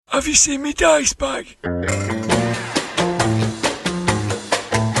Have you seen me dice bag? The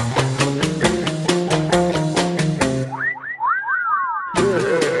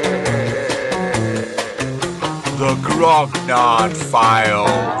Grognard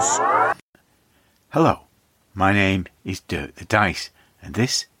Files. Hello, my name is Dirk the Dice, and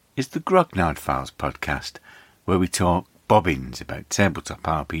this is the Grognard Files podcast, where we talk bobbins about tabletop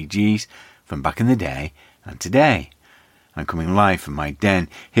RPGs from back in the day and today. I'm coming live from my den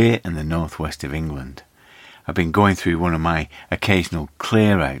here in the northwest of England. I've been going through one of my occasional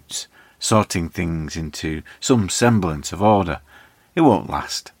clear-outs, sorting things into some semblance of order. It won't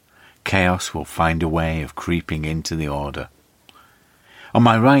last. Chaos will find a way of creeping into the order. On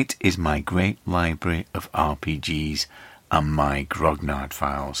my right is my great library of RPGs and my Grognard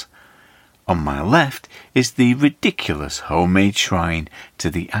Files. On my left is the ridiculous homemade shrine to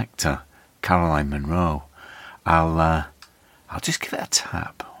the actor Caroline Munro. I'll just give it a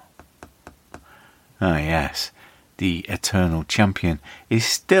tap. Ah yes, the eternal champion is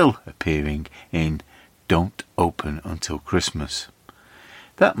still appearing in Don't Open Until Christmas.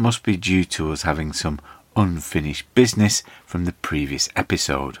 That must be due to us having some unfinished business from the previous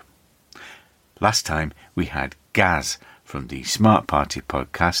episode. Last time we had Gaz from the Smart Party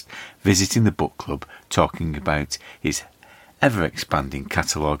podcast visiting the book club, talking about his ever-expanding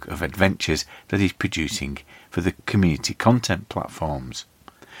catalogue of adventures that he's producing for the community content platforms.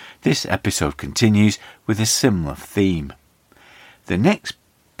 This episode continues with a similar theme. The next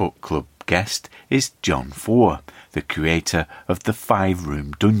book club guest is Johnn, the creator of the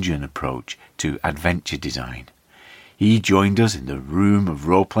 5-room dungeon approach to adventure design. He joined us in the room of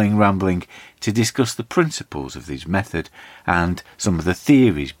role-playing rambling to discuss the principles of this method and some of the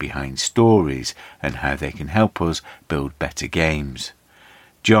theories behind stories and how they can help us build better games.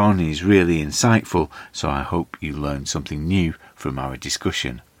 Johnn is really insightful, so I hope you learned something new from our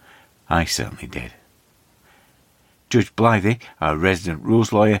discussion. I certainly did. Judge Blythe, our resident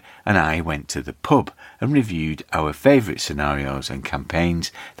rules lawyer, and I went to the pub and reviewed our favourite scenarios and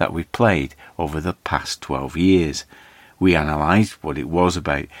campaigns that we've played over the past 12 years. We analysed what it was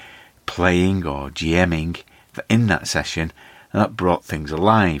about playing or GMing in that session, and that brought things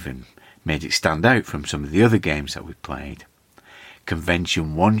alive and made it stand out from some of the other games that we played.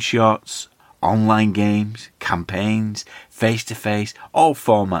 Convention one-shots, online games, campaigns, face-to-face, all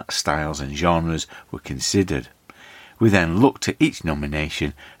format styles and genres were considered. We then looked at each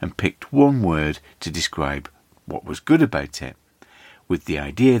nomination and picked one word to describe what was good about it, with the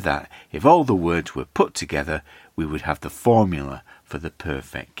idea that if all the words were put together, we would have the formula for the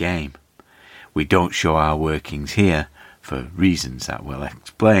perfect game. We don't show our workings here, for reasons that we'll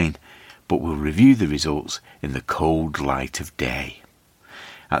explain, but we'll review the results in the cold light of day.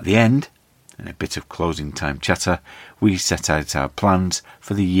 At the end, in a bit of closing time chatter, we set out our plans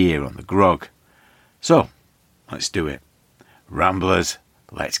for the year on the grog. So, let's do it. Ramblers,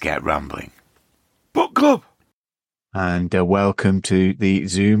 let's get rambling. Book Club! And welcome to the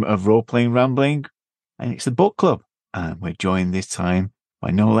Zoom of Role-Playing Rambling. And it's the Book Club. And we're joined this time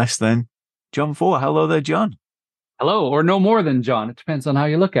by no less than Johnn 4. Hello there, John. Hello, or no more than John. It depends on how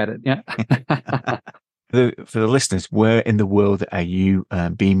you look at it. Yeah. For the listeners, where in the world are you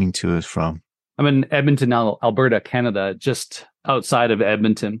beaming to us from? I'm in Edmonton, Alberta, Canada, just outside of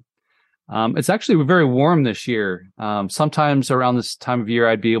Edmonton. It's actually very warm this year. Sometimes around this time of year,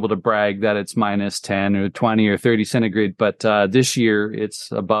 I'd be able to brag that it's minus 10 or 20 or 30 centigrade. But this year,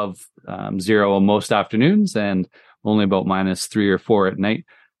 it's above zero on most afternoons and only about minus 3 or 4 at night.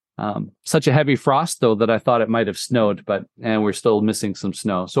 Such a heavy frost, though, that I thought it might have snowed, and we're still missing some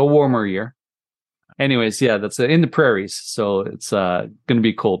snow. So a warmer year. Anyways, yeah, that's in the prairies. So it's going to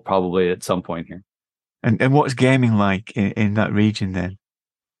be cold probably at some point here. And what's gaming like in that region then?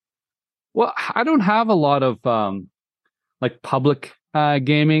 Well, I don't have a lot of like public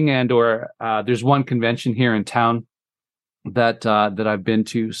gaming, or there's one convention here in town that I've been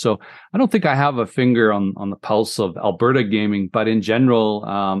to. So I don't think I have a finger on the pulse of Alberta gaming, but in general,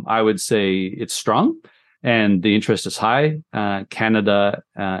 I would say it's strong and the interest is high. Canada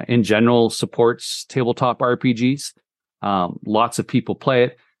in general supports tabletop RPGs. Lots of people play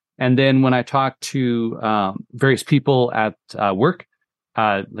it. And then when I talk to various people at work,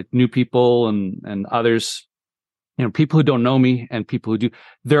 like new people and others, people who don't know me and people who do,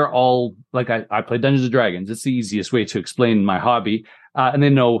 they're all like, I play Dungeons and Dragons. It's the easiest way to explain my hobby. And they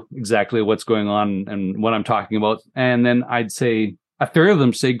know exactly what's going on and what I'm talking about. And then I'd say a third of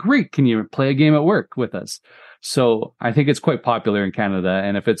them say, great, can you play a game at work with us? So I think it's quite popular in Canada.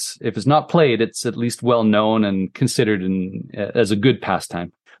 And if it's not played, it's at least well known and considered as a good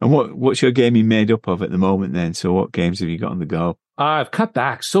pastime. And what's your gaming made up of at the moment then? So what games have you got on the go? I've cut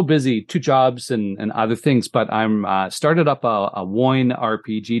back. So busy, 2 jobs and other things. But I'm started up a Woin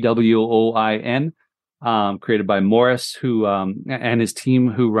RPG, WOIN, created by Morris, who and his team,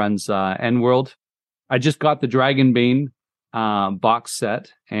 who runs N World. I just got the Dragonbane box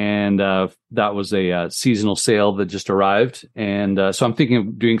set, and that was a seasonal sale that just arrived. And so I'm thinking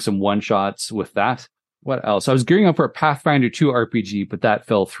of doing some one shots with that. What else? I was gearing up for a Pathfinder 2 RPG, but that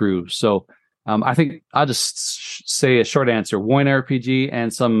fell through. So I think I'll just say a short answer: Woin RPG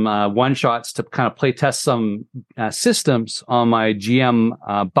and some one shots to kind of play test some systems on my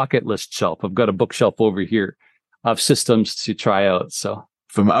GM bucket list shelf. I've got a bookshelf over here of systems to try out. So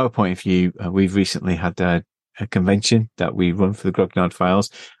from our point of view, we've recently had a convention that we run for the Grognard Files,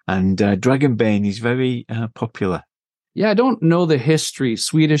 and Dragonbane is very popular. Yeah, I don't know the history.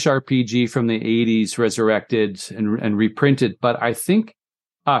 Swedish RPG from the 80s, resurrected and reprinted, but I think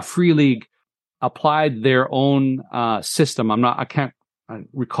Free League applied their own system. I can't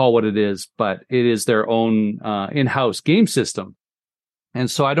recall what it is, but it is their own in-house game system. And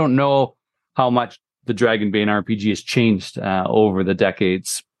so I don't know how much the Dragonbane RPG has changed over the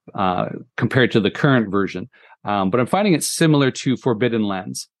decades compared to the current version. But I'm finding it similar to Forbidden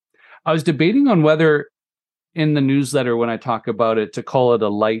Lands. I was debating on whether in the newsletter, when I talk about it, to call it a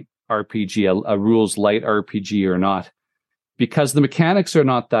light RPG, a rules light RPG or not, because the mechanics are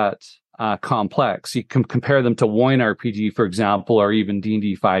not that complex. You can compare them to Woin RPG, for example, or even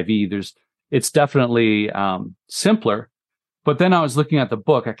D&D 5e. It's definitely simpler. But then I was looking at the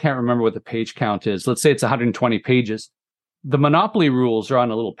book. I can't remember what the page count is. Let's say it's 120 pages. The Monopoly rules are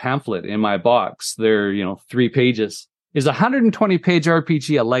on a little pamphlet in my box. They're, 3 pages. Is a 120-page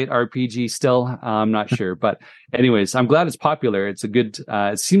RPG a light RPG still? I'm not sure. But anyways, I'm glad it's popular. It's a good,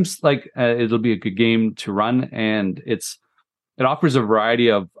 it seems like it'll be a good game to run. And it offers a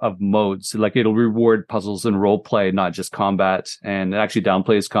variety of modes. Like it'll reward puzzles and role play, not just combat. And it actually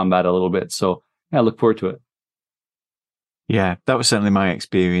downplays combat a little bit. So yeah, I look forward to it. Yeah, that was certainly my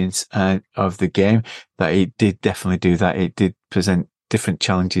experience of the game, that it did definitely do that. It did present different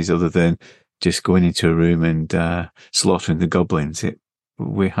challenges other than just going into a room and slaughtering the goblins.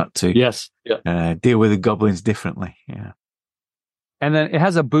 We had to deal with the goblins differently. Yeah. And then it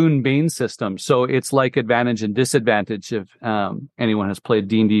has a boon bane system. So it's like advantage and disadvantage if anyone has played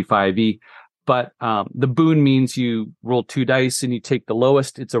D&D 5e. But the boon means you roll 2 dice and you take the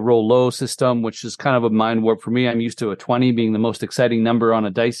lowest. It's a roll low system, which is kind of a mind warp for me. I'm used to a 20 being the most exciting number on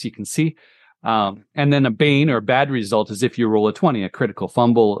a dice you can see. And then a bane or bad result is if you roll a 20, a critical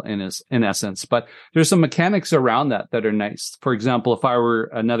fumble in essence. But there's some mechanics around that are nice. For example, if I were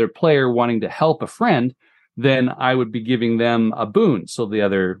another player wanting to help a friend, then I would be giving them a boon. So the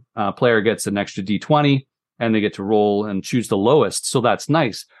other player gets an extra D20 and they get to roll and choose the lowest. So that's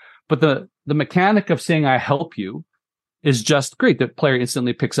nice. But the mechanic of saying I help you is just great. The player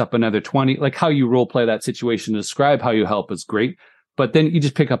instantly picks up another 20. Like how you role play that situation to describe how you help is great. But then you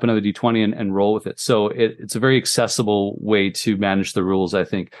just pick up another D20 and roll with it. So it's a very accessible way to manage the rules, I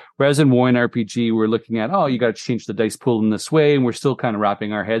think. Whereas in Woin RPG, we're looking at, you got to change the dice pool in this way. And we're still kind of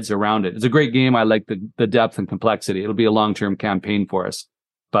wrapping our heads around it. It's a great game. I like the depth and complexity. It'll be a long-term campaign for us.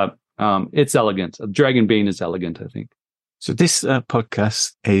 But it's elegant. Dragonbane is elegant, I think. So this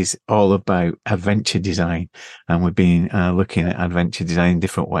podcast is all about adventure design, and we've been looking at adventure design in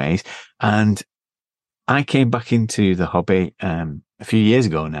different ways. And I came back into the hobby a few years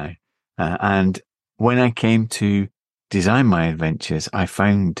ago now. And when I came to design my adventures, I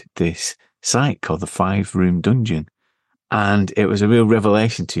found this site called the 5 Room Dungeon. And it was a real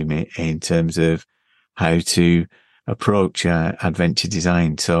revelation to me in terms of how to approach adventure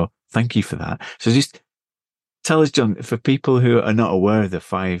design. So thank you for that. So just tell us, John, for people who are not aware of the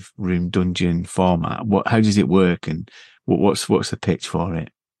 5 Room Dungeon format, how does it work, and what's the pitch for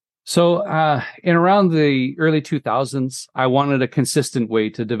it? So in around the early 2000s, I wanted a consistent way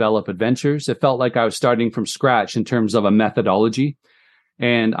to develop adventures. It felt like I was starting from scratch in terms of a methodology.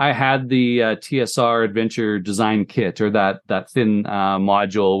 And I had the TSR Adventure Design Kit, or that thin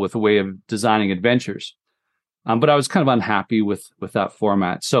module with a way of designing adventures. But I was kind of unhappy with that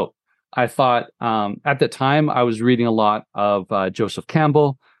format. So I thought at the time I was reading a lot of Joseph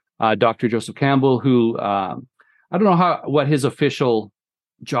Campbell, Dr. Joseph Campbell, who I don't know what his official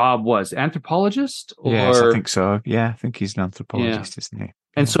job was, anthropologist? Yes, I think so. Yeah, I think he's an anthropologist, isn't he?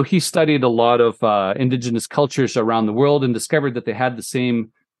 And so he studied a lot of indigenous cultures around the world and discovered that they had the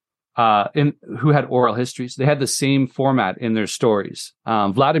same, who had oral histories, they had the same format in their stories.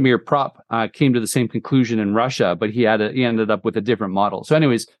 Vladimir Prop came to the same conclusion in Russia, but he ended up with a different model. So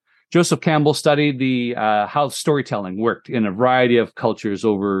anyways, Joseph Campbell studied the how storytelling worked in a variety of cultures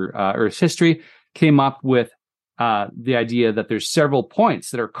over Earth's history, came up with the idea that there's several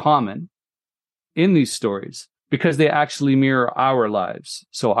points that are common in these stories because they actually mirror our lives.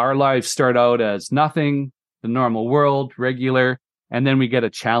 So our lives start out as nothing, the normal world, regular, and then we get a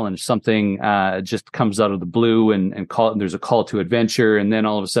challenge. Something just comes out of the blue and there's a call to adventure. And then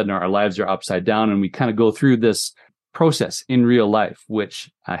all of a sudden our lives are upside down and we kind of go through this process in real life, which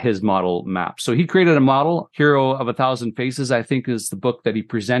his model maps. So he created a model, Hero of 1,000 Faces, I think is the book that he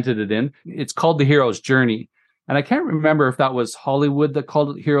presented it in. It's called The Hero's Journey. And I can't remember if that was Hollywood that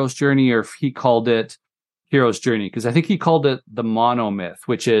called it Hero's Journey or if he called it Hero's Journey, because I think he called it the monomyth,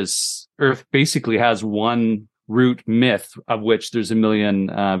 which is Earth basically has one root myth of which there's a million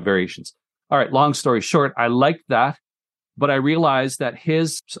variations. All right, long story short, I liked that. But I realized that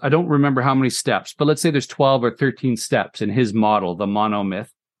I don't remember how many steps, but let's say there's 12 or 13 steps in his model, the monomyth.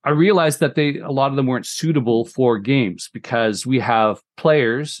 I realized that a lot of them weren't suitable for games because we have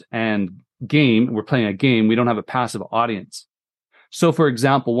players and we're playing a game. We don't have a passive audience. So for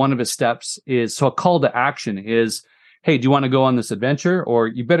example, one of his steps is, a call to action is, hey, do you want to go on this adventure? Or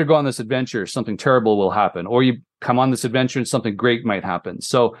you better go on this adventure. Something terrible will happen. Or you come on this adventure and something great might happen.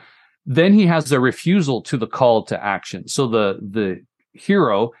 So then he has a refusal to the call to action. So the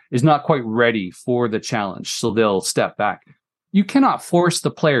hero is not quite ready for the challenge. So they'll step back. You cannot force the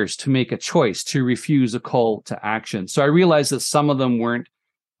players to make a choice to refuse a call to action. So I realized that some of them weren't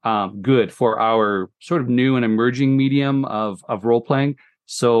good for our sort of new and emerging medium of role playing.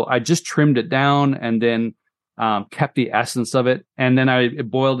 So I just trimmed it down and then kept the essence of it. And then I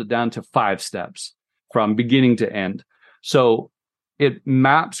boiled it down to 5 steps from beginning to end. So it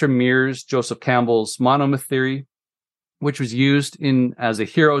maps or mirrors Joseph Campbell's monomyth theory, which was used as a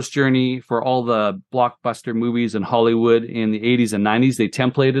hero's journey for all the blockbuster movies in Hollywood in the 80s and 90s. They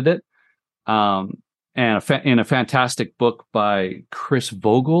templated it. And in a fantastic book by Chris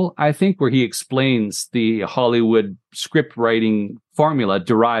Vogel, I think, where he explains the Hollywood script writing formula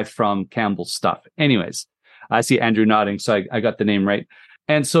derived from Campbell's stuff. Anyways, I see Andrew nodding, so I got the name right.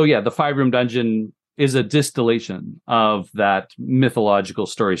 And so, yeah, the 5-room dungeon is a distillation of that mythological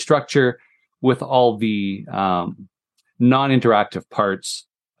story structure with all the non-interactive parts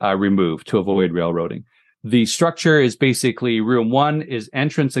removed to avoid railroading. The structure is basically room 1 is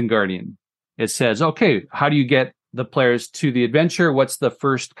entrance and guardian. It says, okay, how do you get the players to the adventure? What's the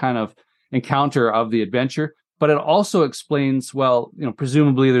first kind of encounter of the adventure? But it also explains, well,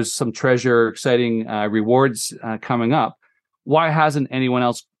 presumably there's some treasure, exciting rewards coming up. Why hasn't anyone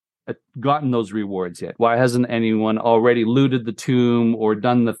else gotten those rewards yet? Why hasn't anyone already looted the tomb or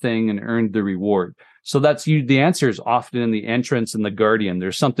done the thing and earned the reward? So the answer is often in the entrance and the guardian.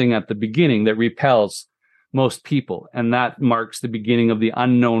 There's something at the beginning that repels most people, and that marks the beginning of the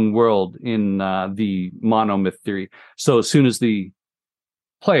unknown world in the monomyth theory. So as soon as the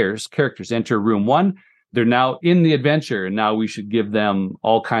characters enter room 1, they're now in the adventure, and now we should give them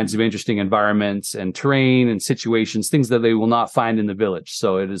all kinds of interesting environments and terrain and situations, things that they will not find in the village.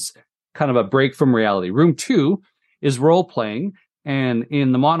 So it is kind of a break from reality. Room 2 is role playing, and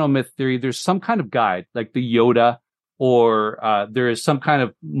in the monomyth theory, there's some kind of guide, like the Yoda, or there is some kind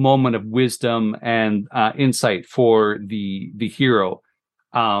of moment of wisdom and insight for the hero.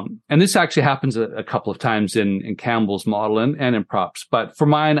 And this actually happens a couple of times in Campbell's model and in props. But for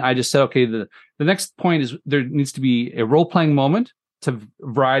mine, I just said, okay, the next point is there needs to be a role-playing moment to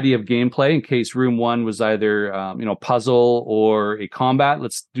variety of gameplay in case room 1 was either, puzzle or a combat.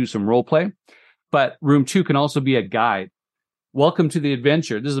 Let's do some role play. But room 2 can also be a guide. Welcome to the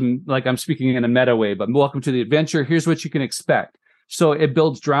adventure. This is like I'm speaking in a meta way, but welcome to the adventure. Here's what you can expect. So it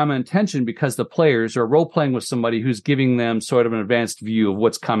builds drama and tension because the players are role-playing with somebody who's giving them sort of an advanced view of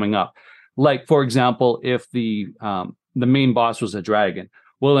what's coming up. Like, for example, if the main boss was a dragon,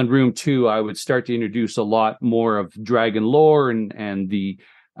 well, in room 2, I would start to introduce a lot more of dragon lore and the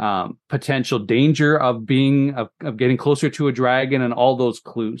potential danger of getting closer to a dragon and all those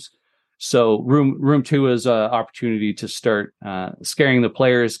clues. So room 2 is an opportunity to start scaring the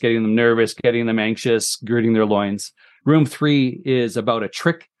players, getting them nervous, getting them anxious, girding their loins. Room 3 is about a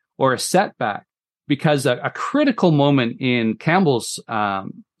trick or a setback, because a critical moment in Campbell's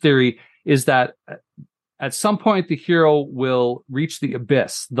theory is that at some point the hero will reach the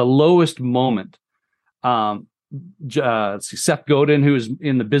abyss, the lowest moment. Seth Godin, who is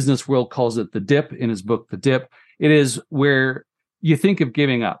in the business world, calls it the dip in his book, The Dip. It is where you think of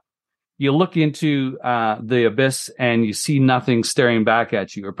giving up. You look into the abyss and you see nothing staring back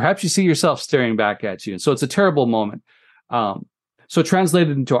at you, or perhaps you see yourself staring back at you. And so it's a terrible moment. So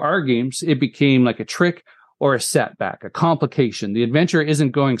translated into our games, it became like a trick or a setback, a complication. The adventure isn't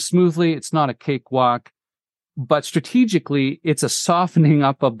going smoothly. It's not a cakewalk, but strategically, it's a softening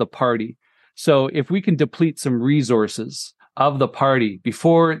up of the party. So if we can deplete some resources of the party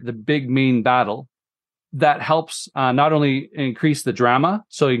before the big main battle, that helps not only increase the drama,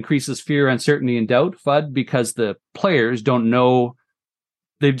 so it increases fear, uncertainty, and doubt, FUD, because the players don't know,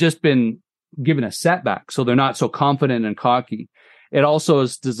 they've just been given a setback, so they're not so confident and cocky. It also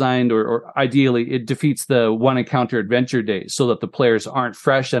is designed, or ideally, it defeats the one encounter adventure days so that the players aren't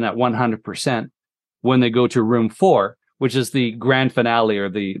fresh and at 100% when they go to room 4, which is the grand finale or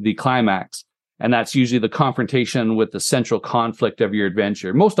the climax. And that's usually the confrontation with the central conflict of your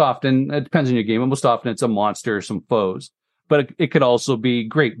adventure. Most often, it depends on your game, but most often it's a monster or some foes. But it could also be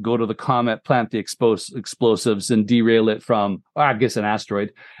great. Go to the comet, plant the explosives, and derail it from, I guess, an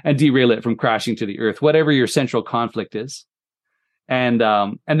asteroid, and derail it from crashing to the Earth, whatever your central conflict is. And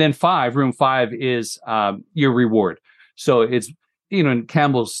then room 5 is your reward. So it's, in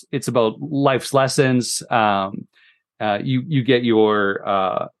Campbell's, it's about life's lessons. You get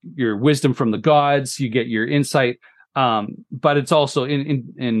your wisdom from the gods, you get your insight, but it's also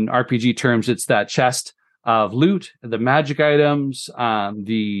in RPG terms, it's that chest of loot, the magic items,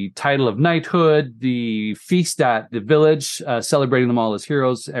 the title of knighthood, the feast at the village, celebrating them all as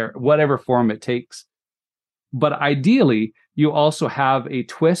heroes, or whatever form it takes. But ideally, you also have a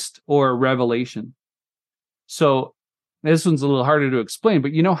twist or a revelation. So this one's a little harder to explain,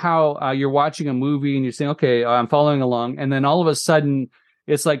 but you know how you're watching a movie and you're saying, okay, I'm following along. And then all of a sudden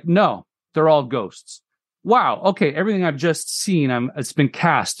it's like, no, they're all ghosts. Wow. Okay. Everything I've just seen, it's been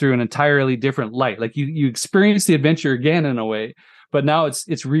cast through an entirely different light. Like you experience the adventure again in a way, but now it's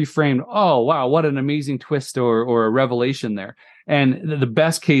reframed. Oh, wow. What an amazing twist or a revelation there. And the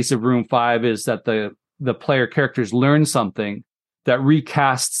best case of room 5 is that the player characters learn something that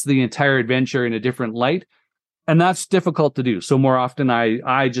recasts the entire adventure in a different light. And that's difficult to do. So more often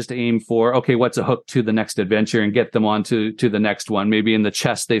I just aim for, okay, what's a hook to the next adventure and get them on to the next one. Maybe in the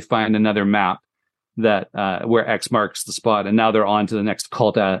chest, they find another map that where X marks the spot. And now they're on to the next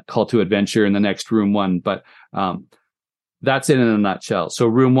call to adventure in the next room 1. But that's it in a nutshell. So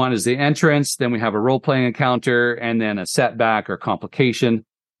room 1 is the entrance. Then we have a role-playing encounter and then a setback or complication,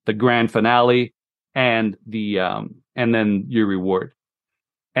 the grand finale, and then your reward.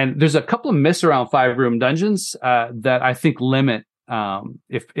 And there's a couple of myths around 5-room dungeons that I think limit,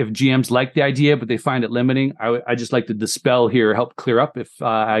 if GMs like the idea, but they find it limiting. I just like to dispel here, help clear up if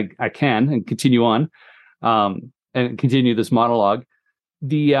I can, and continue on and continue this monologue.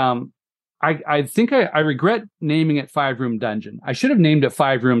 I think I regret naming it 5-room dungeon. I should have named it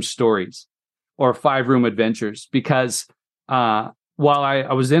 5-room stories or 5-room adventures, because while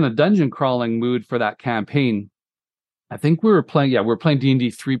I was in a dungeon crawling mood for that campaign, I think we were playing D&D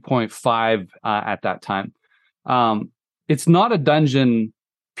 3.5 at that time. It's not a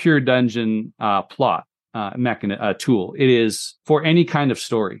pure dungeon plot tool. It is for any kind of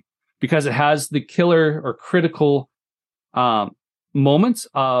story, because it has the killer or critical moments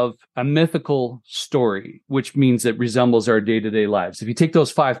of a mythical story, which means it resembles our day-to-day lives. If you take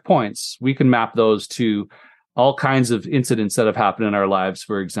those 5 points, we can map those to all kinds of incidents that have happened in our lives,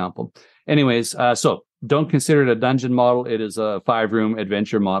 for example. Anyways, so don't consider it a dungeon model. It is a 5-room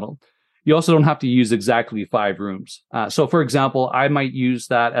adventure model. You also don't have to use exactly 5 rooms. So, for example, I might use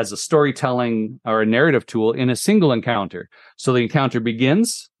that as a storytelling or a narrative tool in a single encounter. So the encounter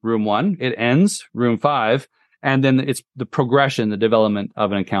begins, room 1, it ends, room 5, and then it's the progression, the development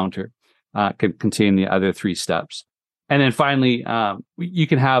of an encounter can contain the other 3 steps. And then finally, you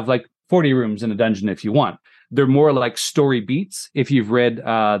can have like 40 rooms in a dungeon if you want. They're more like story beats. If you've read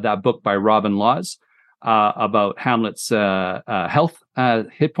that book by Robin Laws about Hamlet's health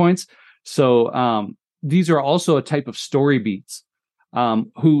hit points. So these are also a type of story beats.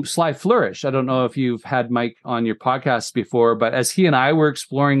 Who Sly Flourish. I don't know if you've had Mike on your podcast before, but as he and I were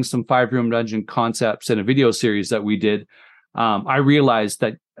exploring some 5-room dungeon concepts in a video series that we did, I realized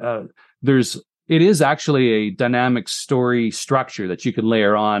that it is actually a dynamic story structure that you can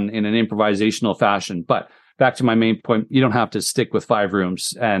layer on in an improvisational fashion. But back to my main point, you don't have to stick with 5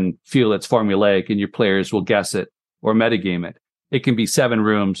 rooms and feel it's formulaic and your players will guess it or metagame it. It can be 7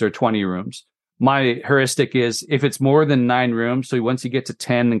 rooms or 20 rooms. My heuristic is if it's more than 9 rooms, so once you get to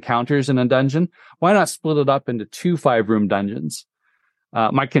 10 encounters in a dungeon, why not split it up into 2 5-room dungeons?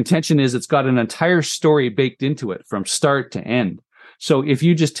 My contention is it's got an entire story baked into it from start to end. So if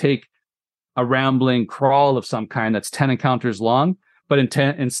you just take a rambling crawl of some kind that's 10 encounters long, but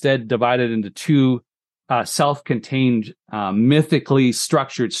instead divide it into 2 self-contained, mythically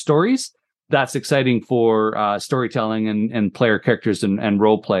structured stories, that's exciting for storytelling and player characters and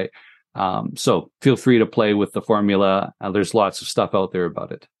role play. So feel free to play with the formula. There's lots of stuff out there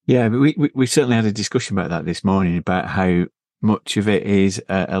about it. Yeah, but we certainly had a discussion about that this morning, about how much of it is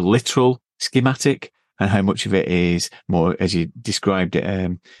a literal schematic and how much of it is more, as you described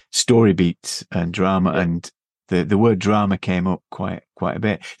it, story beats and drama. Yeah. And the word drama came up quite a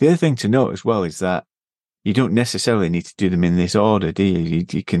bit. The other thing to note as well is that you don't necessarily need to do them in this order, do you?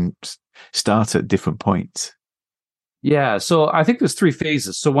 You can start at different points. Yeah, so I think there's 3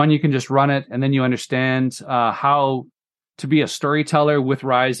 phases. So one, you can just run it, and then you understand how to be a storyteller with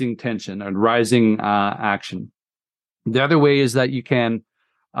rising tension and rising action. The other way is that you can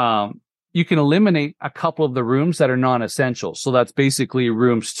eliminate a couple of the rooms that are non-essential. So that's basically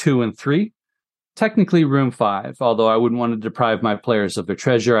rooms 2 and 3. Technically room 5, although I wouldn't want to deprive my players of their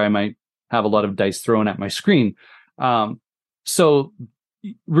treasure. I might have a lot of dice thrown at my screen. So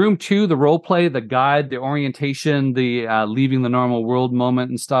room 2, the role play, the guide, the orientation, the leaving the normal world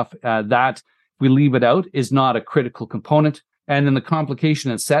moment and stuff, that we leave it out is not a critical component. And then the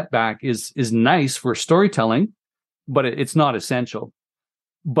complication and setback is nice for storytelling, but it's not essential.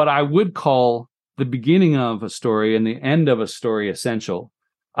 But I would call the beginning of a story and the end of a story essential.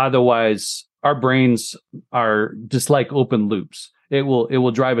 Otherwise, our brains are just like open loops. It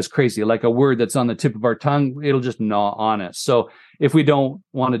will drive us crazy. Like a word that's on the tip of our tongue, it'll just gnaw on us. So if we don't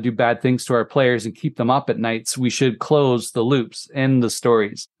want to do bad things to our players and keep them up at nights, we should close the loops, end the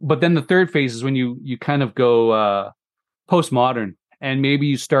stories. But then the third phase is when you kind of go postmodern, and maybe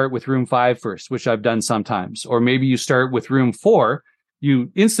you start with room 5 first, which I've done sometimes. Or maybe you start with room 4.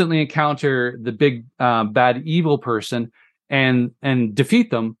 You instantly encounter the big bad evil person and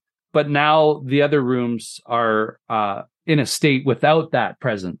defeat them. But now the other rooms are in a state without that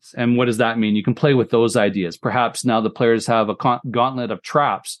presence. And what does that mean? You can play with those ideas. Perhaps now the players have a gauntlet of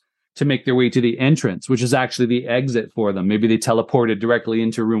traps to make their way to the entrance, which is actually the exit for them. Maybe they teleported directly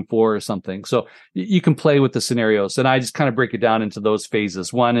into room 4 or something. So you can play with the scenarios. And I just kind of break it down into those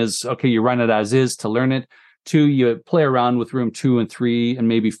phases. 1 is, okay, you run it as is to learn it. 2, you play around with room 2 and 3, and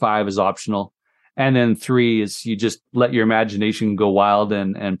maybe 5 is optional. And then 3 is you just let your imagination go wild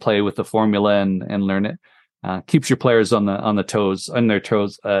and play with the formula and learn it. Keeps your players on their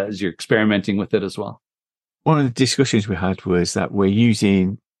toes as you're experimenting with it as well. One of the discussions we had was that we're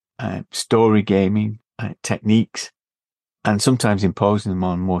using story gaming techniques and sometimes imposing them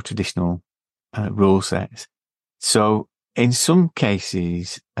on more traditional rule sets. So in some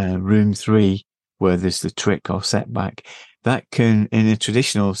cases, room 3, where there's the trick or setback, that can, in a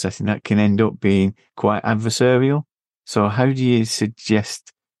traditional setting, that can end up being quite adversarial. So how do you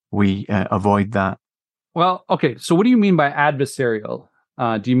suggest we avoid that? Well, okay. So what do you mean by adversarial?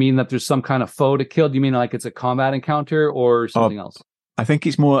 Do you mean that there's some kind of foe to kill? Do you mean like it's a combat encounter or something else? I think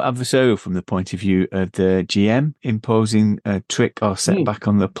it's more adversarial from the point of view of the GM imposing a trick or setback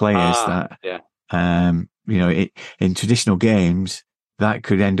on the players. In traditional games, that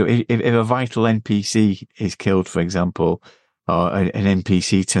could end up, if a vital NPC is killed, for example, or an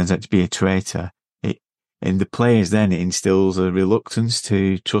NPC turns out to be a traitor, in the players then it instills a reluctance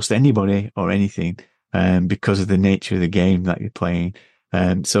to trust anybody or anything because of the nature of the game that you're playing.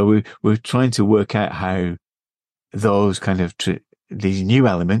 So we're trying to work out how those kind of these new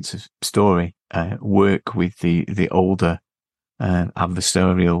elements of story work with the older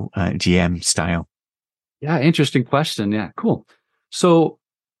adversarial GM style. Yeah, interesting question. Yeah, cool. So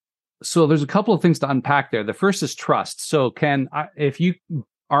there's a couple of things to unpack there. The first is trust. So if you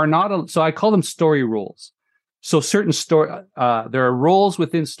are not, so I call them story rules. So certain there are roles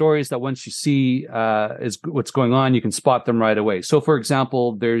within stories that once you see is what's going on, you can spot them right away. So for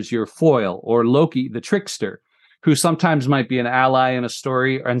example, there's your foil or Loki, the trickster, who sometimes might be an ally in a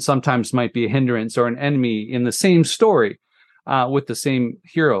story and sometimes might be a hindrance or an enemy in the same story with the same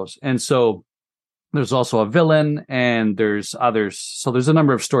heroes. And so there's also a villain and there's others. So there's a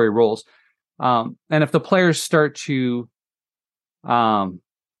number of story roles. And if the players start to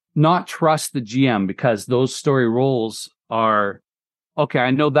not trust the GM because those story roles are, okay,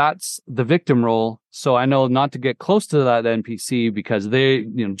 I know that's the victim role, so I know not to get close to that NPC because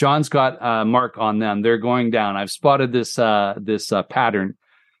John's got a mark on them. They're going down. I've spotted this pattern.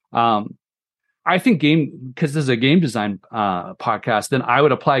 I think because this is a game design podcast, then I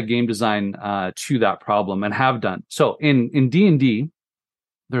would apply game design to that problem and have done. So in D&D,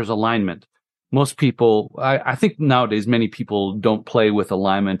 there's alignment. Most people, I think nowadays, many people don't play with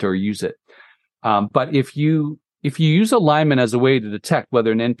alignment or use it. But if you use alignment as a way to detect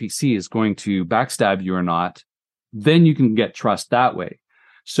whether an NPC is going to backstab you or not, then you can get trust that way.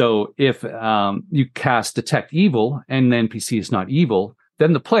 So if you cast detect evil and the NPC is not evil,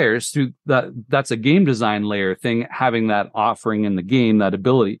 then the players, through that's a game design layer thing, having that offering in the game, that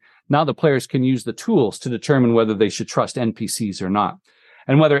ability. Now the players can use the tools to determine whether they should trust NPCs or not.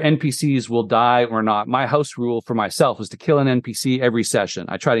 and whether NPCs will die or not. My house rule for myself is to kill an NPC every session.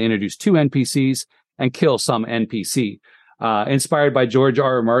 I try to introduce 2 NPCs and kill some NPC, inspired by George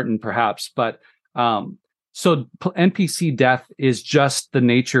R.R. Martin, perhaps. But so NPC death is just the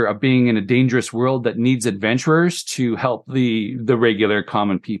nature of being in a dangerous world that needs adventurers to help the regular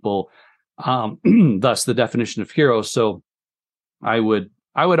common people. Thus, the definition of hero. So, I would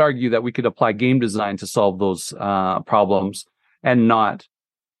argue that we could apply game design to solve those problems and not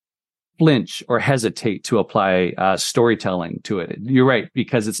flinch or hesitate to apply storytelling to it. You're right,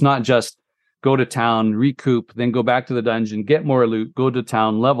 because it's not just go to town, recoup, then go back to the dungeon, get more loot, go to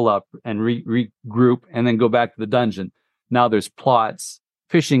town, level up, and regroup, and then go back to the dungeon. Now there's plots,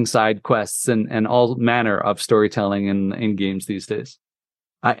 fishing side quests, and all manner of storytelling in games these days.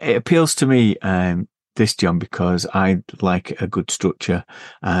 It appeals to me, this, John, because I like a good structure,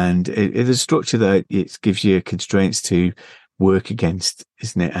 and it is a structure that it gives you constraints to work against,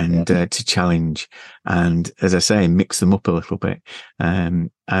 isn't it? And to challenge, and as I say, mix them up a little bit. And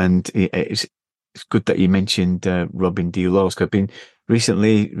it's good that you mentioned Robin D. Lawsk. I've been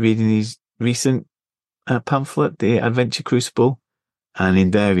recently reading his recent pamphlet, The Adventure Crucible, and in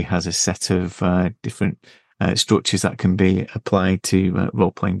there he has a set of different structures that can be applied to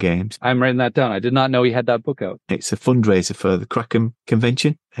role-playing games. I'm writing that down. I did not know he had that book out. It's a fundraiser for the Kraken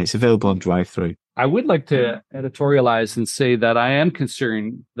convention. It's available on drive-through. I would like to editorialize and say that I am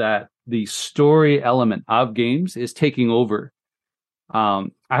concerned that the story element of games is taking over.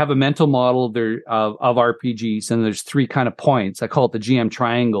 I have a mental model there of RPGs, and there's 3 kind of points. I call it the GM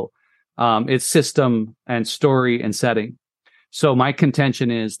triangle. It's system and story and setting. So my contention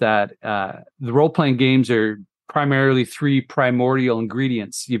is that the role-playing games are primarily 3 primordial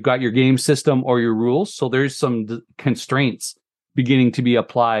ingredients. You've got your game system or your rules. So there's some constraints beginning to be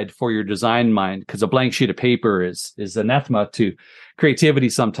applied for your design mind, because a blank sheet of paper is anathema to creativity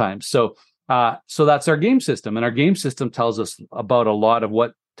sometimes. So that's our game system. And our game system tells us about a lot of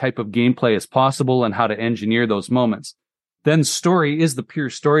what type of gameplay is possible and how to engineer those moments. Then story is the pure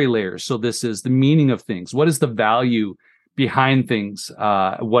story layer. So this is the meaning of things. What is the value behind things?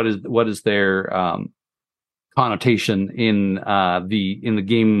 What is their connotation in the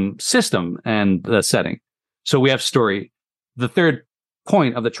game system and the setting? So we have story. The third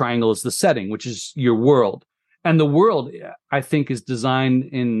point of the triangle is the setting, which is your world. And the world, I think, is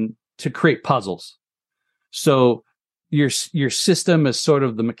designed to create puzzles. So your system is sort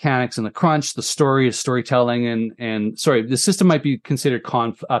of the mechanics and the crunch. The story is storytelling, and the system might be considered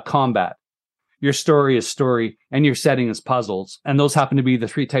combat. Your story is story, and your setting is puzzles. And those happen to be the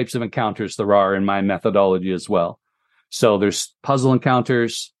 3 types of encounters there are in my methodology as well. So there's puzzle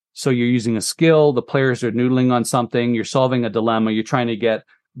encounters. So you're using a skill. The players are noodling on something. You're solving a dilemma. You're trying to get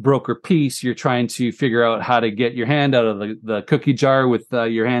broker peace. You're trying to figure out how to get your hand out of the cookie jar with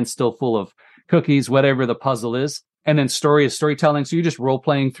your hand still full of cookies, whatever the puzzle is. And then story is storytelling. So you're just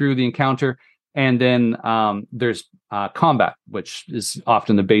role-playing through the encounter. And then there's combat, which is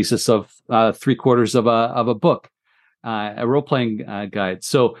often the basis of 3/4 of a book, a role-playing guide.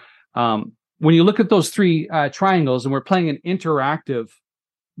 So when you look at those 3 triangles, and we're playing an interactive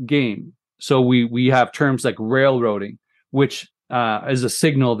game, so we have terms like railroading, which is a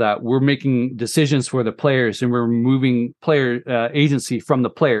signal that we're making decisions for the players and we're removing player agency from the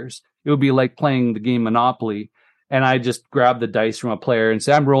players. It would be like playing the game Monopoly, and I just grab the dice from a player and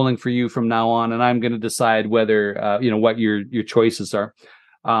say, I'm rolling for you from now on, and I'm going to decide whether, what your choices are.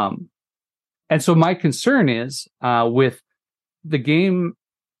 And so my concern is with the game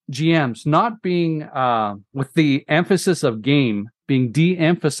GMs not being, with the emphasis of game being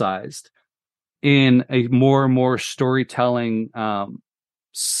de-emphasized in a more and more storytelling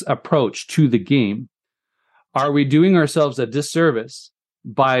approach to the game. Are we doing ourselves a disservice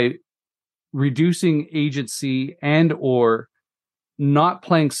by reducing agency and or not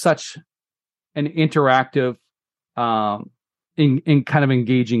playing such an interactive in kind of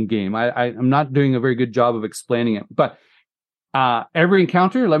engaging game? I'm not doing a very good job of explaining it, but every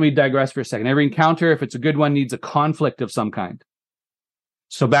encounter, let me digress for a second. Every encounter, if it's a good one, needs a conflict of some kind.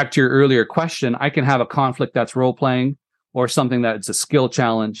 So back to your earlier question, I can have a conflict that's role-playing, or something that's a skill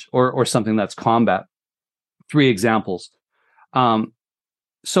challenge, or something that's combat. 3 examples.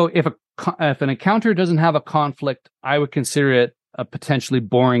 So if an encounter doesn't have a conflict, I would consider it a potentially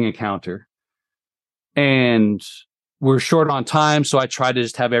boring encounter. And we're short on time, so I try to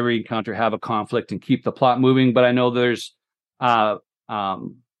just have every encounter have a conflict and keep the plot moving. But I know there's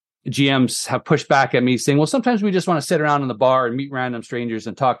GMs have pushed back at me saying, well, sometimes we just want to sit around in the bar and meet random strangers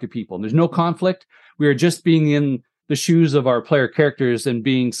and talk to people. And there's no conflict. We are just being in the shoes of our player characters and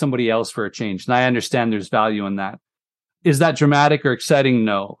being somebody else for a change. And I understand there's value in that. is that dramatic or exciting?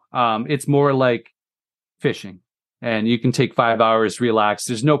 No. It's more like fishing. And you can take 5 hours, relax.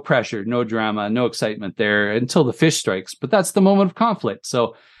 There's no pressure, no drama, no excitement there until the fish strikes. But that's the moment of conflict.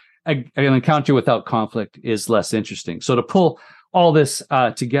 So an encounter without conflict is less interesting. So to pull all this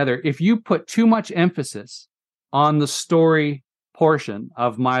together, if you put too much emphasis on the story portion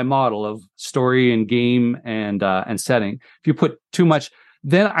of my model of story and game and setting, if you put too much,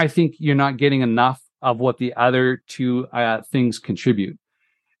 then I think you're not getting enough of what the other two things contribute.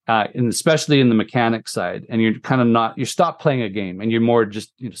 And especially in the mechanics side, and you're kind of you stop playing a game and you're more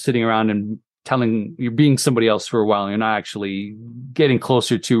just sitting around and you're being somebody else for a while. And you're not actually getting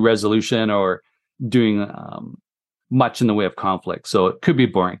closer to resolution or doing much in the way of conflict. So it could be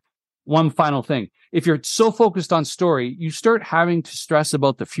boring. One final thing. If you're so focused on story, you start having to stress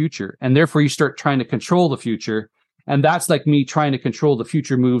about the future, and therefore you start trying to control the future. And that's like me trying to control the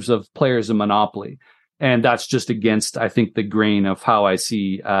future moves of players in Monopoly. And that's just against, I think, the grain of how I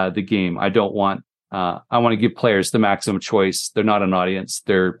see the game. I want to give players the maximum choice. They're not an audience.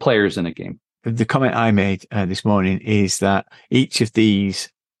 They're players in a game. The comment I made this morning is that each of these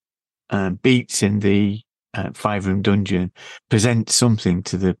beats in the 5-room dungeon present something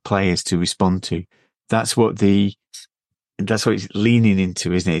to the players to respond to. That's what it's leaning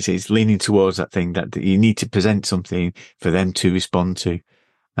into, isn't it? It's leaning towards that thing that you need to present something for them to respond to.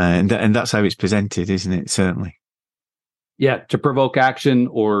 And that's how it's presented, isn't it? Certainly. Yeah, to provoke action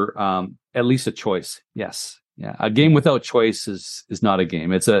or at least a choice. Yes. Yeah. A game without choice is not a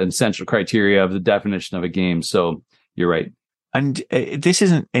game. It's an essential criteria of the definition of a game. So you're right. And this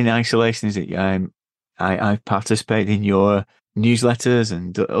isn't in isolation, is it? I've participated in your newsletters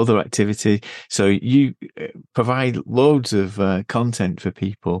and other activity. So you provide loads of content for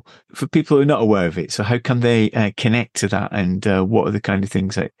people who are not aware of it. So how can they connect to that? And what are the kind of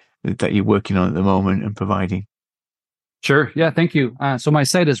things that you're working on at the moment and providing? Sure. Yeah. Thank you. So my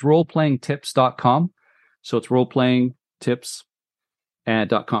site is roleplayingtips.com. So it's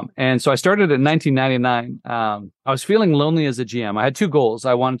roleplayingtips.com. And so I started in 1999. I was feeling lonely as a GM. I had two goals.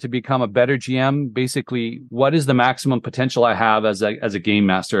 I wanted to become a better GM. Basically, what is the maximum potential I have as a game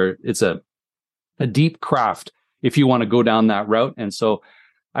master? It's a deep craft if you want to go down that route. And so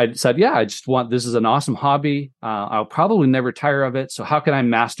I said, this is an awesome hobby. I'll probably never tire of it. So how can I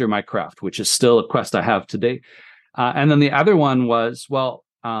master my craft, which is still a quest I have today? And then the other one was,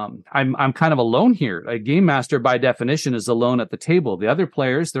 I'm kind of alone here. A game master, by definition, is alone at the table. The other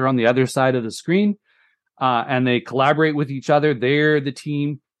players, they're on the other side of the screen, and they collaborate with each other. They're the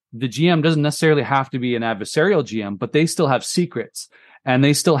team. The GM doesn't necessarily have to be an adversarial GM, but they still have secrets, and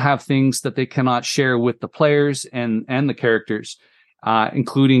they still have things that they cannot share with the players and the characters,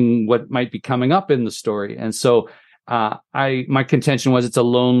 including what might be coming up in the story. And so my contention was it's a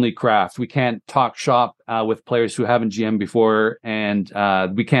lonely craft. We can't talk shop with players who haven't GM before, and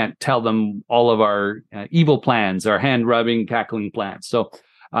we can't tell them all of our evil plans, our hand-rubbing, cackling plans. So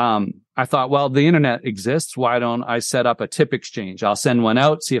I thought, the internet exists. Why don't I set up a tip exchange? I'll send one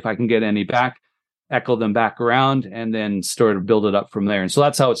out, see if I can get any back, echo them back around, and then sort of build it up from there. And so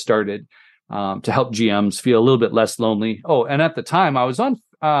that's how it started, to help GMs feel a little bit less lonely. Oh, and at the time, I was on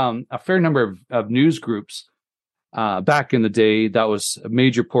a fair number of news groups. Back in the day, that was a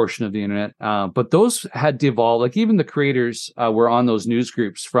major portion of the internet. But those had devolved. Like even the creators were on those news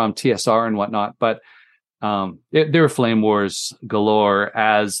groups from TSR and whatnot. But there were flame wars galore,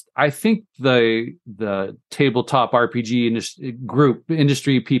 as I think the tabletop RPG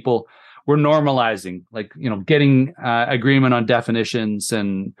industry people were normalizing, getting agreement on definitions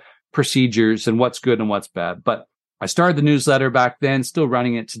and procedures and what's good and what's bad. But I started the newsletter back then, still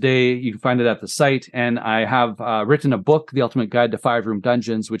running it today. You can find it at the site. And I have written a book, The Ultimate Guide to 5-Room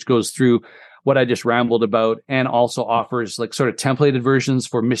Dungeons, which goes through what I just rambled about and also offers sort of templated versions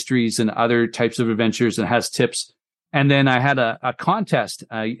for mysteries and other types of adventures and has tips. And then I had a contest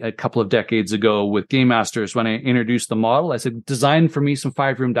a couple of decades ago with Game Masters when I introduced the model. I said, design for me some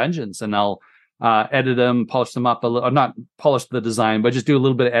 5-room dungeons, and I'll edit them, polish them up a little, not polish the design, but just do a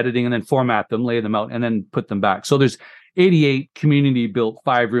little bit of editing and then format them, lay them out, and then put them back. So there's 88 community built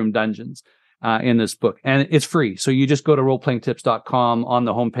 5-room dungeons in this book, and it's free. So you just go to roleplayingtips.com. On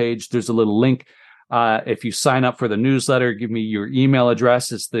the homepage, there's a little link. If you sign up for the newsletter, give me your email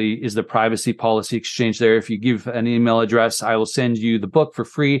address. Is the privacy policy exchange there. If you give an email address, I will send you the book for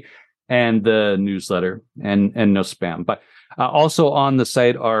free and the newsletter, and no spam. But also on the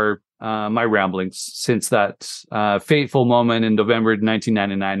site are my ramblings since that fateful moment in November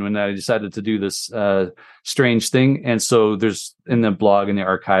 1999 when I decided to do this strange thing. And so there's in the blog and the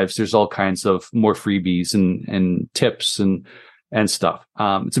archives, there's all kinds of more freebies and tips and and stuff.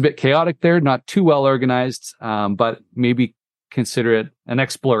 It's a bit chaotic there, not too well organized, but maybe consider it an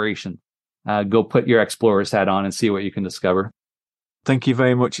exploration. Go put your explorer's hat on and see what you can discover. Thank you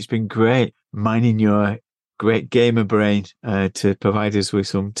very much. It's been great mining your great gamer brain to provide us with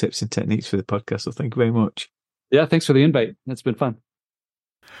some tips and techniques for the podcast. So thank you very much. Yeah, thanks for the invite. It's been fun.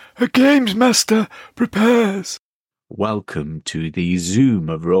 A games master prepares. Welcome to the Zoom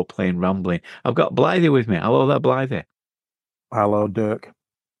of role-playing rambling. I've got Blythe with me. Hello there, Blythe. Hello, Dirk.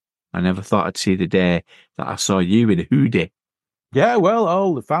 I never thought I'd see the day that I saw you in a hoodie. Yeah, well,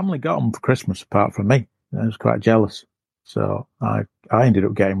 all the family got them for Christmas apart from me. I was quite jealous. So I ended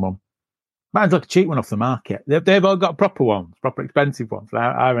up getting one. Mine's like a cheap one off the market. They've all got proper ones, proper expensive ones.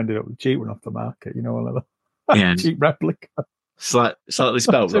 I ended up with a cheap one off the market, one of the cheap replica. Slightly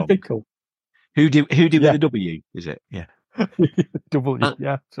spelled wrong. Typical. Hoodie with a W, is it? Yeah. W,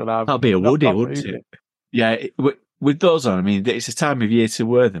 yeah. So that'd be a woody, wouldn't it? Yeah, with those on, I mean, it's a time of year to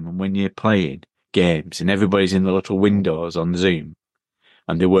wear them, and when you're playing games and everybody's in the little windows on Zoom,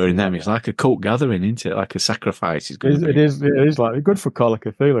 and they're wearing them. It's like a cult gathering, isn't it? Like a sacrifice. It is like good for Call of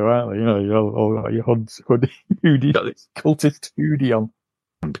Cthulhu, aren't they? You all got your hoodie, cultist hoodie on.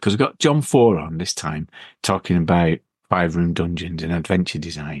 Because we've got John 4 on this time, talking about 5-room dungeons and adventure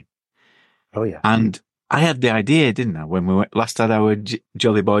design. Oh, yeah. And I had the idea, didn't I, when we last had our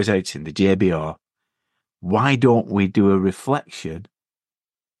Jolly Boys outing, the JBR, why don't we do a reflection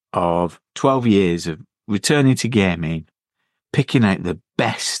of 12 years of returning to gaming, picking out the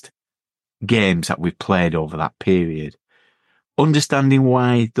best games that we've played over that period, understanding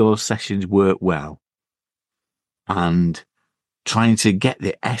why those sessions work well, and trying to get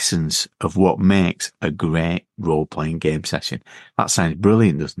the essence of what makes a great role-playing game session. That sounds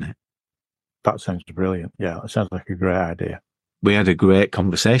brilliant, doesn't it? That sounds brilliant. Yeah, that sounds like a great idea. We had a great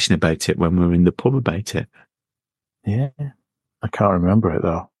conversation about it when we were in the pub about it. Yeah. I can't remember it,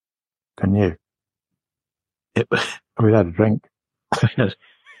 though. Can you? We had a drink.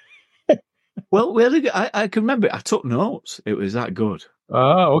 Well, I can remember it. I took notes. It was that good.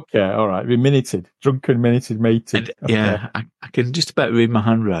 Oh, okay. All right. We minuted. Drunken minuted meeting. Okay. Yeah, I can just about read my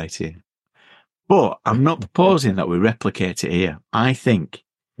handwriting. But I'm not proposing that we replicate it here. I think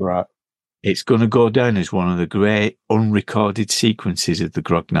it's going to go down as one of the great unrecorded sequences of the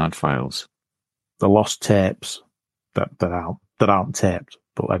Grognard Files. The lost tapes that aren't taped.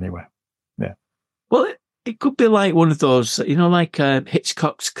 But anyway, yeah. Well, it could be like one of those, like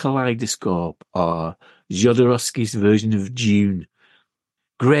Hitchcock's Kaleidoscope or Jodorowsky's version of Dune.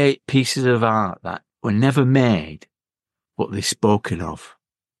 Great pieces of art that were never made, but they're spoken of.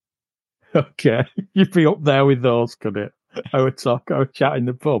 Okay. You'd be up there with those, could it? I would chat in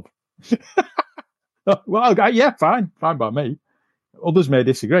the pub. Well, yeah, fine by me. Others may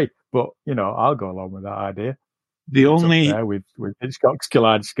disagree, but, I'll go along with that idea. The only... There with Hitchcock's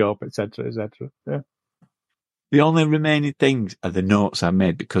Kaleidoscope, etc., yeah. The only remaining things are the notes I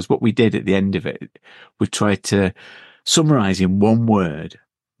made, because what we did at the end of it, we tried to summarise in one word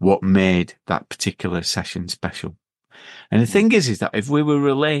what made that particular session special. And the thing is that if we were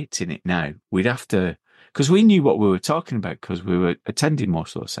relating it now, we'd have to, because we knew what we were talking about because we were attending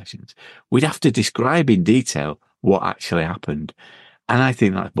most of those sessions, we'd have to describe in detail what actually happened. And I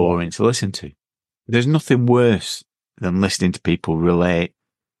think that's boring to listen to. There's nothing worse than listening to people relate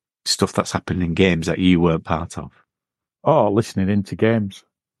stuff that's happened in games that you weren't part of. Oh, listening into games.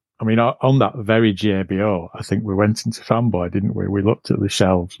 I mean, on that very JBO, I think we went into Fanboy, didn't we? We looked at the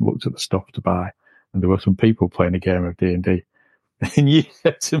shelves, looked at the stuff to buy, and there were some people playing a game of D&D. And you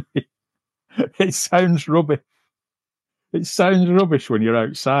said to me, it sounds rubbish. It sounds rubbish when you're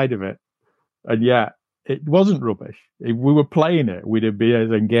outside of it. And yet, it wasn't rubbish. If we were playing it, we'd be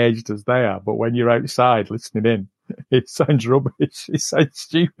as engaged as they are. But when you're outside listening in, it sounds rubbish. It sounds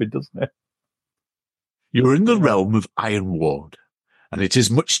stupid, doesn't it? You're in the realm of Ironward, and it has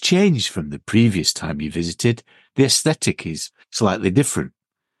much changed from the previous time you visited. The aesthetic is slightly different.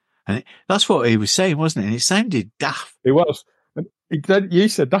 And that's what he was saying, wasn't it? And it sounded daft. It was. And you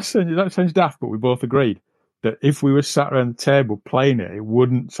said, that sounds daft, but we both agreed that if we were sat around the table playing it, it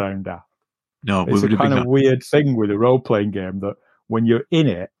wouldn't sound daft. No, it's a kind of weird thing with a role-playing game that when you're in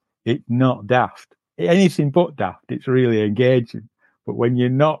it, it's not daft. Anything but daft. It's really engaging. But when you're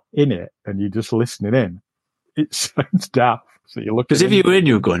not in it and you're just listening in, it sounds daft. So you're looking. Because if you were in,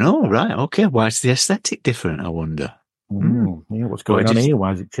 you were going, "Oh, right, okay. Why is the aesthetic different? I wonder. Yeah, what's going on here? Why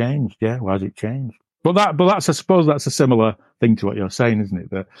has it changed? Yeah, why has it changed?" But that's, I suppose, that's a similar thing to what you're saying, isn't it?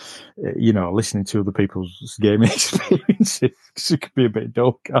 That listening to other people's gaming experiences, it can be a bit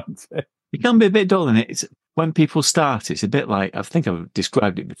dull, can't it? It can be a bit dull, and it's when people start. It's a bit like, I think I've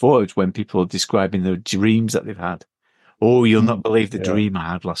described it before. It's when people are describing their dreams that they've had, Oh, you'll not believe the Yeah. dream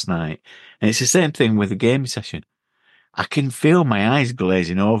I had last night. And it's the same thing with the game session. I can feel my eyes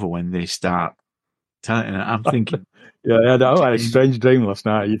glazing over when they start telling. I'm thinking, Yeah, I had a strange dream last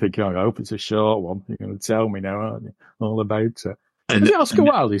night. You think, oh, I hope it's a short one. You're going to tell me now, aren't you? All about it. Was it Oscar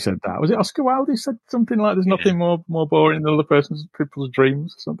Wilde who said that? Was it Oscar Wilde who said something like, "There's nothing more boring than other people's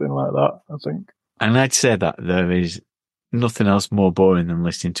dreams," something like that? I think. And I'd say that there is nothing else more boring than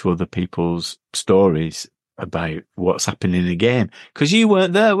listening to other people's stories about what's happening in the game. Because you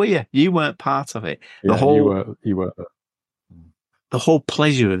weren't there, were you? You weren't part of it. Yeah, you were. The whole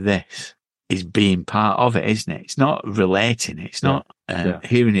pleasure of this is being part of it, isn't it? It's not relating. It's not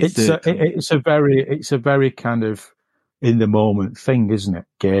hearing it. It's a very kind of in the moment thing, isn't it?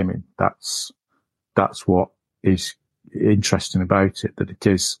 Gaming. That's what is interesting about it. That it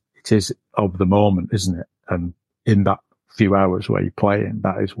is of the moment, isn't it? And in that few hours where you're playing,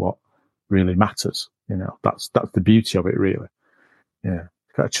 that is what really matters. You know, that's the beauty of it, really. Yeah,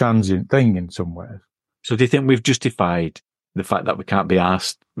 it's got a transient thing in some ways. So, do you think we've justified the fact that we can't be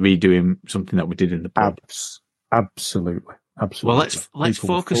asked redoing something that we did in the pub? Absolutely. Well, let's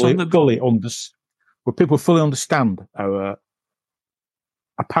focus on the where people fully understand our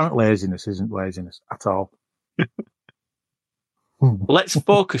apparent laziness isn't laziness at all. Let's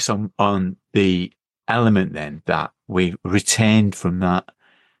focus on the element then that we retained from that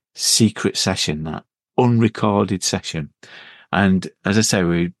secret session, that unrecorded session. And as I say,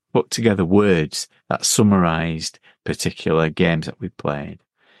 we put together words that summarized particular games that we played.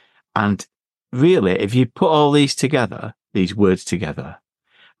 And really, if you put all these together, these words together,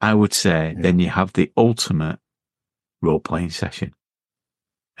 I would say then you have the ultimate role-playing session.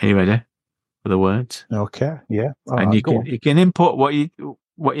 Are you ready for the words? Okay, yeah. And you can input what you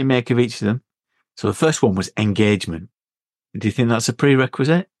make of each of them. So the first one was engagement. Do you think that's a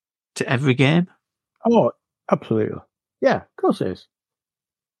prerequisite to every game? Oh, absolutely. Yeah, of course it is.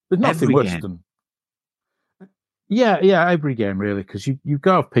 There's nothing worse than... Yeah, every game really, because you've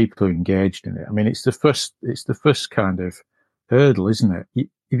got to have people who are engaged in it. I mean, it's the first kind of hurdle, isn't it?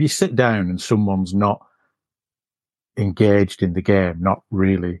 If you sit down and someone's not engaged in the game, not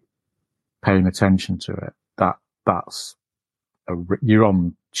really paying attention to it, you're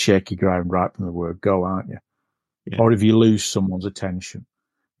on shaky ground right from the word go, aren't you? Yeah. Or if you lose someone's attention,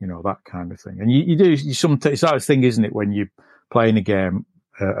 you know, that kind of thing. And you sometimes, it's that thing, isn't it, when you're playing a game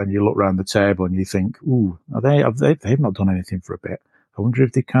and you look around the table and you think, ooh, they've not done anything for a bit. I wonder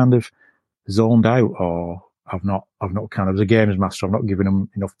if they kind of zoned out, or I've not kind of, as a games master, I've not given them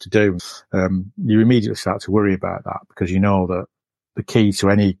enough to do. You immediately start to worry about that, because you know that the key to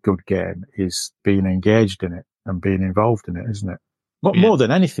any good game is being engaged in it and being involved in it, isn't it? More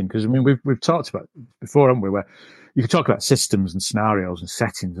than anything, because I mean, we've talked about before, haven't we, where you can talk about systems and scenarios and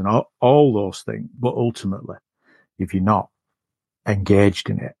settings and all those things, but ultimately, if you're not engaged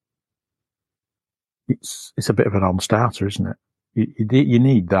in it, it's a bit of a non-starter, isn't it? You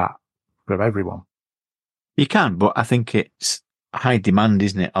need that for everyone. You can, but I think it's high demand,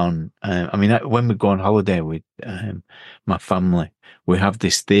 isn't it? I mean, when we go on holiday with my family, we have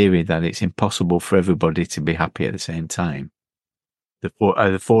this theory that it's impossible for everybody to be happy at the same time.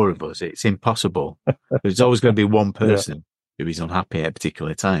 The four of us, it's impossible. There's always going to be one person who is unhappy at a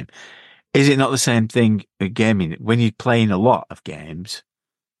particular time. Is it not the same thing with gaming? When you're playing a lot of games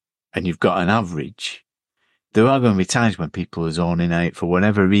and you've got an average, there are going to be times when people are zoning out for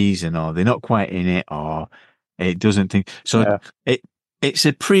whatever reason, or they're not quite in it, or it doesn't think. So it's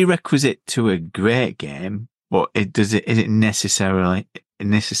a prerequisite to a great game, but is it necessary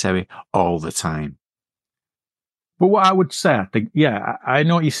all the time? But what I would say, I think, I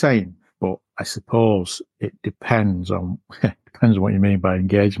know what you're saying, but I suppose it depends on what you mean by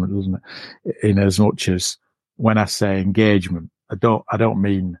engagement, doesn't it? In as much as when I say engagement, I don't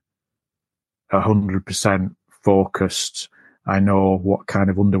mean 100% focused. I know what kind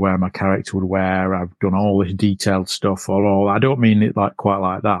of underwear my character would wear. I've done all this detailed stuff I don't mean it quite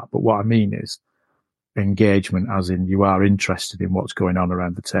like that. But what I mean is engagement, as in you are interested in what's going on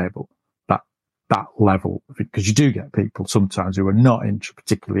around the table. That level, because you do get people sometimes who are not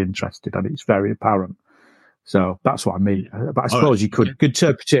particularly interested, and it's very apparent. So that's what I mean. But I suppose you could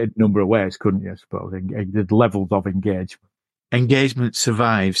interpret it a number of ways, couldn't you? I suppose the levels of engagement. Engagement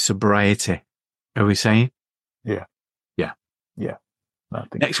survives sobriety. Are we saying? Yeah.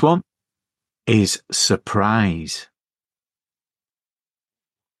 Next one is surprise.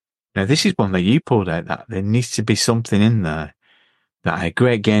 Now, this is one that you pulled out, that there needs to be something in there, that a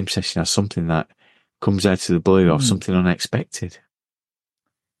great game session has something that comes out of the blue or something unexpected.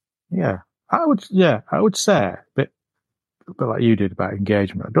 Yeah, I would say a bit like you did about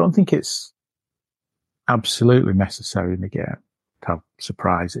engagement. I don't think it's absolutely necessary in the game to have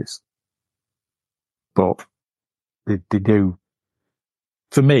surprises. But they do,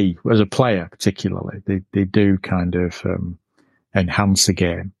 for me, as a player particularly, they do kind of enhance the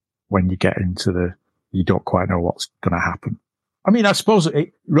game when you get into you don't quite know what's going to happen. I mean, I suppose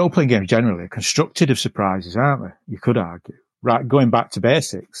role-playing games generally are constructed of surprises, aren't they? You could argue. Right, going back to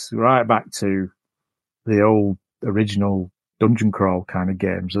basics, right back to the old original dungeon crawl kind of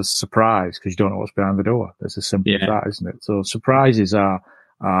games, there's a surprise because you don't know what's behind the door. It's as simple as that, isn't it? So surprises are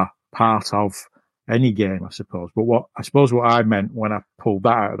part of any game, I suppose. But what I meant when I pulled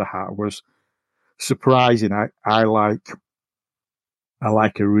that out of the hat was surprising. I like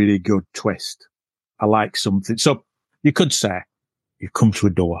a really good twist. I like something. So you could say you come to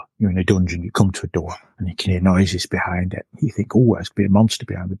a door, you're in a dungeon, you come to a door and you can hear noises behind it. You think, oh, there's going to be a monster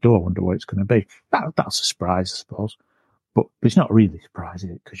behind the door. I wonder what it's going to be. That's a surprise, I suppose. But it's not really a surprise, is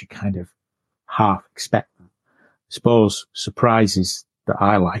it? Because you kind of half expect them. I suppose surprises that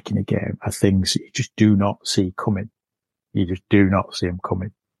I like in a game are things that you just do not see coming. You just do not see them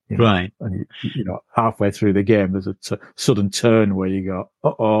coming. You know? Right. And, halfway through the game, there's a sudden turn where you go,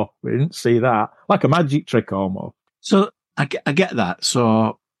 uh-oh, we didn't see that. Like a magic trick almost. So I get that.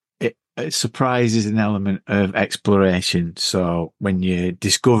 So it surprise is an element of exploration. So when you're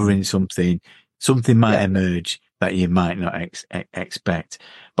discovering something might emerge that you might not expect.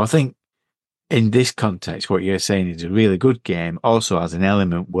 But I think in this context, what you're saying is a really good game also has an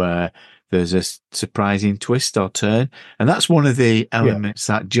element where there's a surprising twist or turn. And that's one of the elements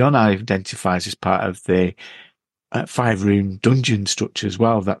that John identifies as part of the 5-room dungeon structure as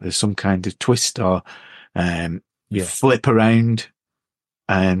well, that there's some kind of twist or flip around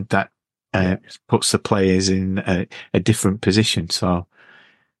and that puts the players in a different position. So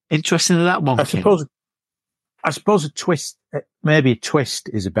interesting that one. I suppose a twist, maybe a twist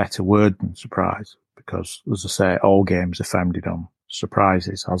is a better word than surprise because, as I say, all games are founded on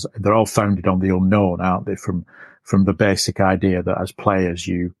surprises. They're all founded on the unknown, aren't they? From the basic idea that as players,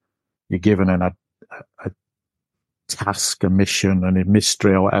 you're given a task, a mission, and a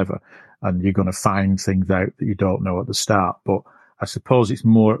mystery or whatever, and you're going to find things out that you don't know at the start. But I suppose it's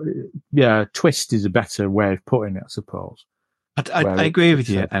more, twist is a better way of putting it, I suppose. I agree with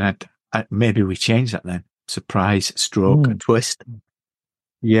you, and maybe we change that then. Surprise, stroke, twist.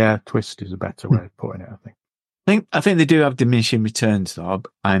 Yeah, twist is a better way of putting it, I think. I think they do have diminishing returns, though.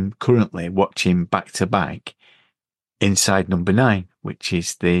 I'm currently watching back to back Inside Number 9, which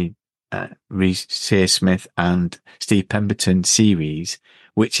is the Rhys Smith and Steve Pemberton series,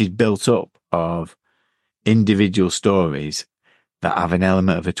 which is built up of individual stories that have an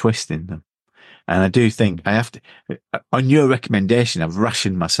element of a twist in them. And I do think I have to, on your recommendation, I've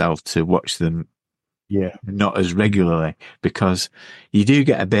rationed myself to watch them not as regularly because you do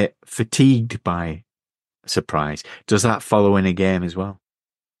get a bit fatigued by surprise. Does that follow in a game as well?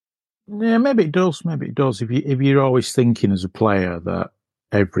 Yeah, maybe it does. If you're always thinking as a player that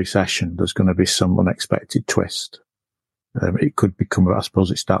every session there's going to be some unexpected twist, it could become, I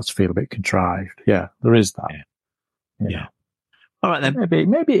suppose it starts to feel a bit contrived. Yeah, there is that. Yeah. All right then.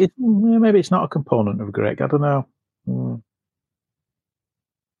 Maybe it's not a component of a great game. I don't know.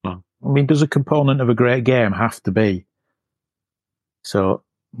 I mean, does a component of a great game have to be? So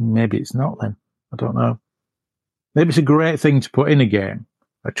maybe it's not then. I don't know. Maybe it's a great thing to put in a game,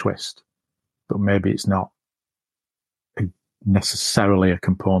 a twist, but maybe it's not necessarily a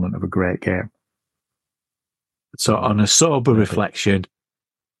component of a great game. So on a sober reflection,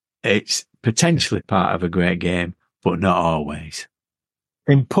 it's potentially part of a great game, but not always.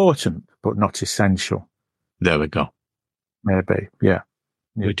 Important, but not essential. There we go. Maybe, yeah.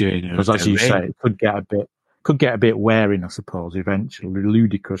 We're doing because, as you say, it could get a bit wearing, I suppose. Eventually,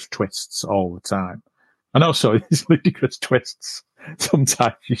 ludicrous twists all the time, and also these ludicrous twists.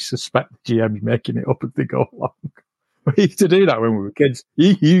 Sometimes you suspect the GM's making it up as they go along. We used to do that when we were kids.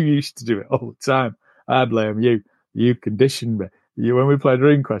 You used to do it all the time. I blame you. You conditioned me. When we played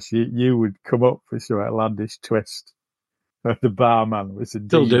RuneQuest, you would come up with some outlandish twist. The barman was a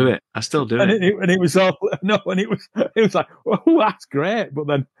demon. I still do it. And it was all, it was like, well, that's great. But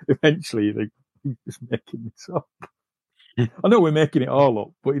then eventually you think, you're just making this up. I know we're making it all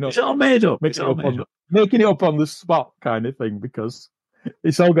up, but it's all made up. Making it up on the spot kind of thing because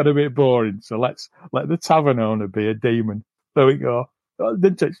it's all got a bit boring. So let the tavern owner be a demon. There we go. I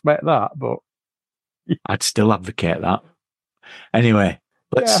didn't expect that, but I'd still advocate that. Anyway,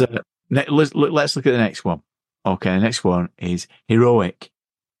 let's look at the next one. Okay, the next one is Heroic.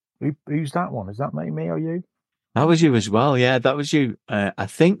 Who's that one? Is that me or you? That was you as well. Yeah, that was you. I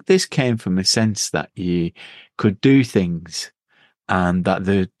think this came from a sense that you could do things and that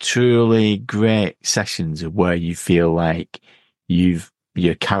they're truly great sessions of where you feel like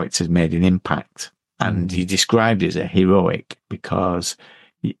your character's made an impact. And you described it as a heroic because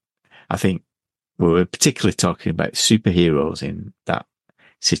I think we were particularly talking about superheroes in that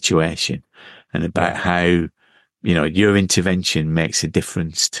situation and about how, your intervention makes a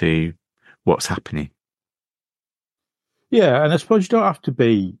difference to what's happening. Yeah, and I suppose you don't have to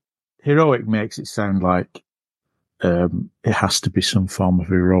be heroic. Makes it sound like it has to be some form of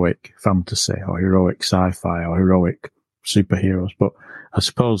heroic fantasy or heroic sci-fi or heroic superheroes. But I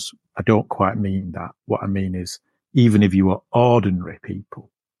suppose I don't quite mean that. What I mean is, even if you were ordinary people,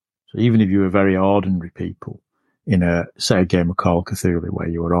 so even if you were very ordinary people in a game of Call of Cthulhu where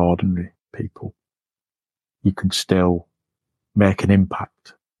you were ordinary people, you can still make an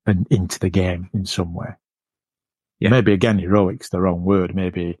impact into the game in some way. Yeah. Maybe again, heroic's the wrong word.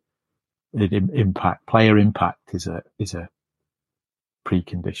 Maybe player impact is a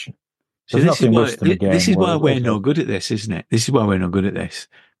precondition. So this is why we're no good at this, isn't it? This is why we're no good at this.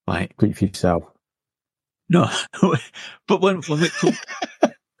 Like, speak for yourself. No, but when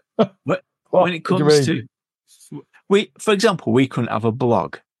it comes to, for example, we couldn't have a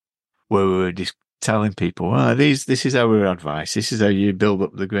blog where we were just telling people, this is our advice. This is how you build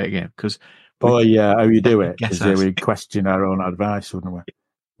up the great game. Because how you do it? Because we question our own advice, wouldn't we?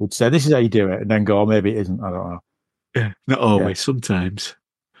 We'd say this is how you do it, and then go, maybe it isn't. I don't know. Yeah, not always. Sometimes.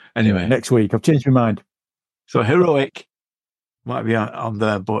 Anyway, next week I've changed my mind. So heroic might be on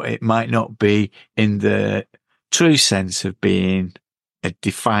there, but it might not be in the true sense of being a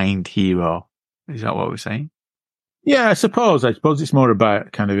defined hero. Is that what we're saying? Yeah, I suppose it's more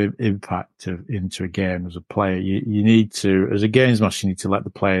about kind of impact into a game as a player. You need to, as a games master, you need to let the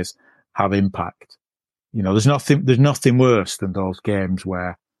players have impact. There's nothing worse than those games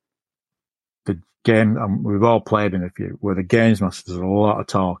where the game, and we've all played in a few, where the games master does a lot of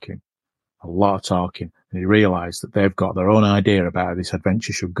talking, and you realise that they've got their own idea about how this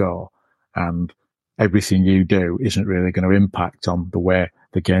adventure should go, and everything you do isn't really going to impact on the way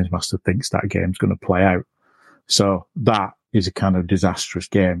the games master thinks that game's going to play out. So that is a kind of disastrous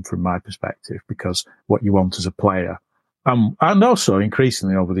game from my perspective, because what you want as a player, and also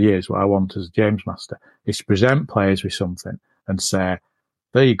increasingly over the years, what I want as a games master is to present players with something and say,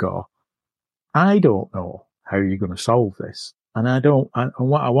 there you go. I don't know how you're going to solve this. And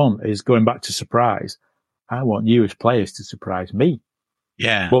what I want is, going back to surprise, I want you as players to surprise me.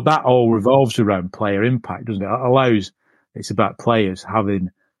 Yeah. But that all revolves around player impact, doesn't it? It's about players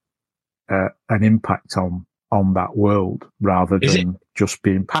having an impact on that world rather than just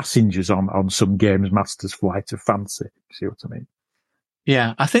being passengers on some games master's flight of fancy. See what I mean?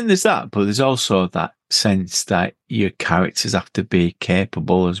 Yeah, I think there's that, but there's also that sense that your characters have to be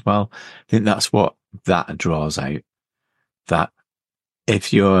capable as well. I think that's what that draws out. That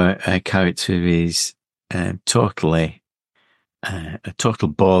if your character is totally a total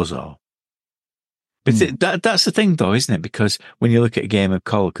bozo, but that's the thing, though, isn't it? Because when you look at a game of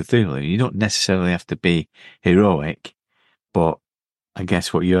Call of Cthulhu, you don't necessarily have to be heroic, but I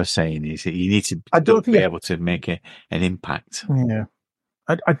guess what you're saying is that you need to be able to make an impact. Yeah.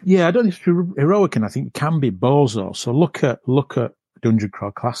 I don't think it's heroic, and I think it can be bozo. So look at Dungeon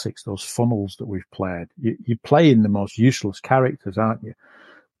Crawl Classics, those funnels that we've played. You're playing the most useless characters, aren't you?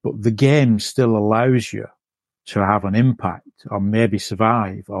 But the game still allows you to have an impact, or maybe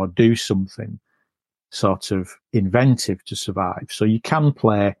survive, or do something sort of inventive to survive. So you can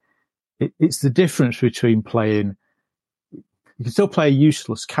play. It's the difference between playing. You can still play a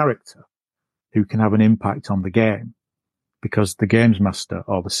useless character who can have an impact on the game, because the games master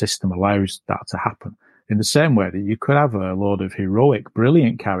or the system allows that to happen. In the same way that you could have a load of heroic,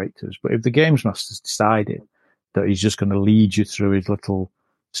 brilliant characters, but if the games master's decided that he's just going to lead you through his little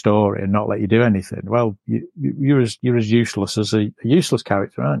story and not let you do anything, well, you're as useless as a useless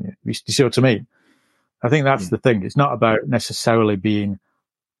character, aren't you? You see what I mean? I think that's the thing. It's not about necessarily being.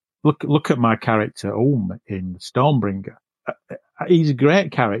 Look at my character in Stormbringer. He's a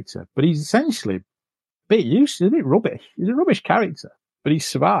great character, but he's essentially a bit useless, a bit rubbish. He's a rubbish character, but he's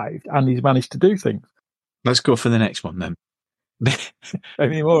survived and he's managed to do things. Let's go for the next one then. How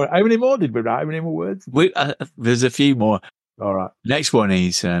many more did we write? How many more words? There's a few more. All right. Next one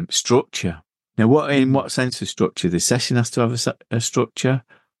is structure. Now, in what sense of structure? The session has to have a structure,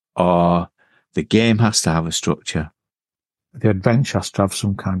 or the game has to have a structure? The adventure has to have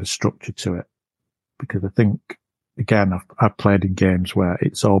some kind of structure to it, because I think, again, I've played in games where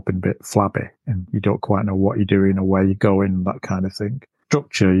it's all been a bit flabby and you don't quite know what you're doing or where you're going and that kind of thing.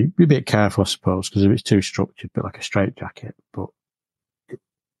 Structure, you'd be a bit careful, I suppose, because if it's too structured, a bit like a straitjacket. But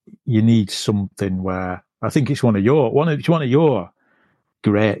you need something where, I think it's one of your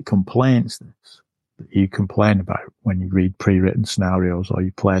great complaints that you complain about when you read pre-written scenarios or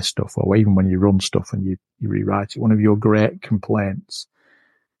you play stuff, or even when you run stuff and you rewrite it. One of your great complaints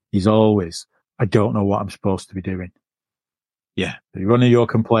is always, I don't know what I'm supposed to be doing. Yeah. One of your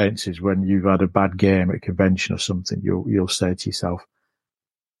complaints is when you've had a bad game at a convention or something, you'll say to yourself,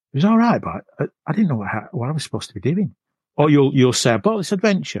 it was all right, but I didn't know what I was supposed to be doing. Or you'll say, but this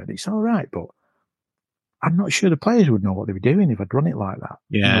adventure, it's all right, but I'm not sure the players would know what they were doing if I'd run it like that.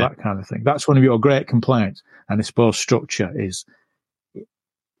 Yeah. That kind of thing. That's one of your great complaints. And I suppose structure is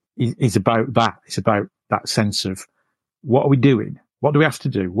about that. It's about that sense of what are we doing? What do we have to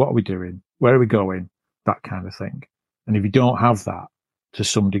do? What are we doing? Where are we going? That kind of thing. And if you don't have that to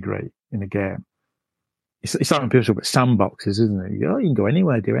some degree in a game, it's like when people talk about sandboxes, isn't it? You can go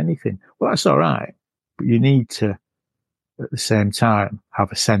anywhere, do anything. Well, that's all right. But you need to, at the same time,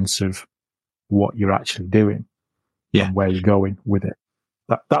 have a sense of what you're actually doing and where you're going with it.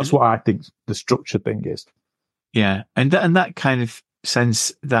 That's what I think the structure thing is. Yeah. And that kind of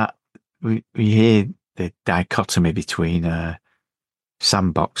sense that we hear the dichotomy between a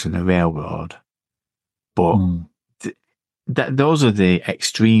sandbox and a railroad, but those are the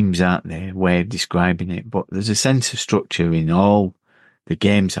extremes, aren't they? Way of describing it. But there's a sense of structure in all the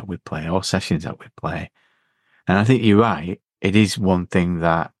games that we play, all sessions that we play. And I think you're right. It is one thing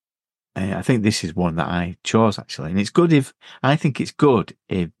that I think this is one that I chose actually. And I think it's good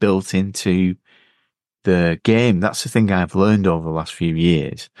if built into the game. That's the thing I've learned over the last few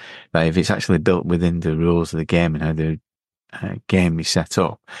years, that if it's actually built within the rules of the game and how the game is set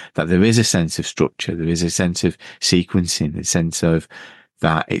up, that there is a sense of structure, there is a sense of sequencing, a sense of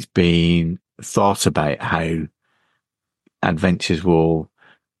that it's being thought about how adventures will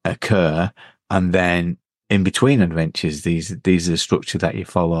occur, and then in between adventures, these are the structure that you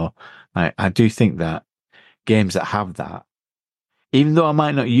follow. I do think that games that have that, even though I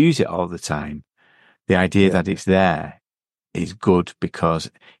might not use it all the time, the idea that it's there is good,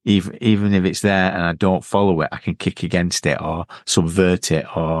 because even if it's there and I don't follow it, I can kick against it or subvert it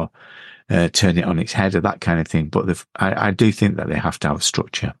or turn it on its head or that kind of thing. But I do think that they have to have a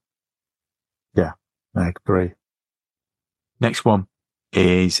structure. Yeah, I agree. Next one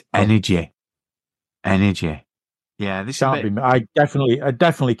is energy. Energy. Yeah, this can't be. I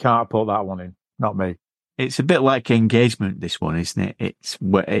definitely can't put that one in. Not me. It's a bit like engagement. This one, isn't it?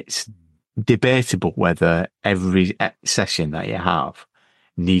 It's debatable whether every session that you have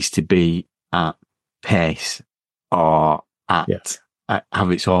needs to be at pace or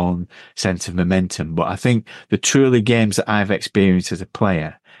have its own sense of momentum. But I think the truly games that I've experienced as a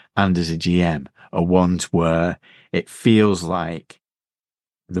player and as a GM are ones where it feels like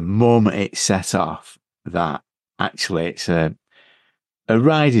the moment it's set off that actually it's a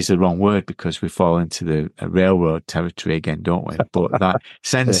ride is the wrong word, because we fall into the railroad territory again, don't we? But that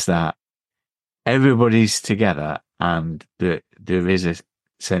sense that everybody's together and there is a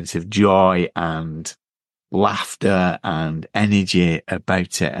sense of joy and laughter and energy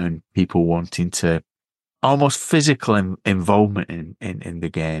about it, and people wanting to almost physical involvement in the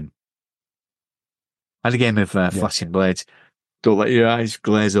game. I had a game of Flashing Blades. Don't let your eyes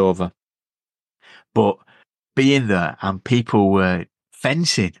glaze over. But being there and people were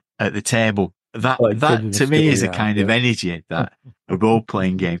fencing at the table, that to me is a kind of energy that a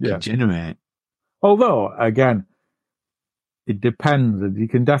role-playing game can generate. Although, again, it depends. You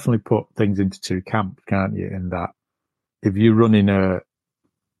can definitely put things into two camps, can't you? In that, if you're running a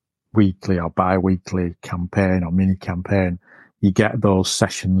weekly or bi-weekly campaign or mini campaign, you get those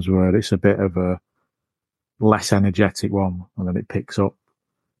sessions where it's a bit of a less energetic one, and then it picks up.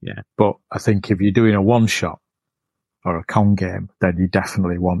 Yeah. But I think if you're doing a one-shot or a con game, then you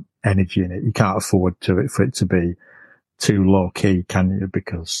definitely want energy in it. You can't afford for it to be too low key, can you?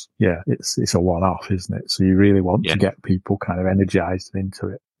 Because it's a one-off, isn't it? So you really want to get people kind of energized into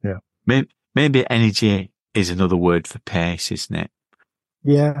it. Yeah. Maybe energy is another word for pace, isn't it?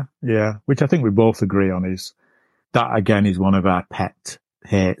 Yeah. Which I think we both agree on is that, again, is one of our pet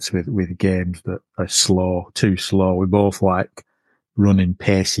hates with games that are slow, too slow. We both like running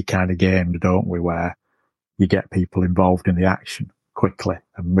pacey kind of games, don't we? Where you get people involved in the action quickly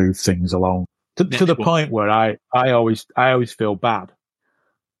and move things along to the point where I always feel bad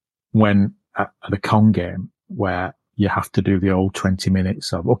when at a con game where you have to do the old 20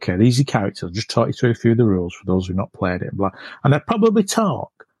 minutes of, okay, these are characters. I'll just talk you through a few of the rules for those who've not played it. And I probably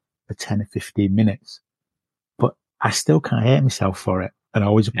talk for 10 or 15 minutes, but I still can't hate myself for it. And I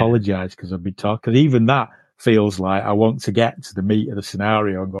always apologize because I've been talking. Even that feels like I want to get to the meat of the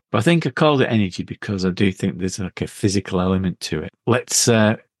scenario. And go. But I think I called it energy because I do think there's like a physical element to it. Let's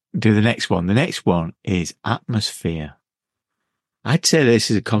do the next one. The next one is atmosphere. I'd say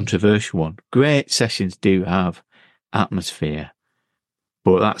this is a controversial one. Great sessions do have atmosphere,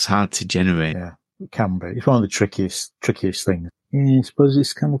 but that's hard to generate. Yeah, it can be. It's one of the trickiest things. Yeah, I suppose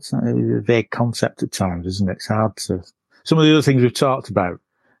it's kind of a vague concept at times, isn't it? It's hard to. Some of the other things we've talked about,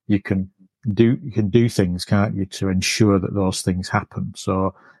 you can do things, can't you, to ensure that those things happen.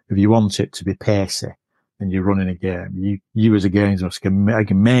 So if you want it to be pacey and you're running a game, you as a games host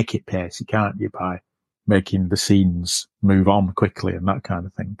can make it pacey, can't you, by making the scenes move on quickly and that kind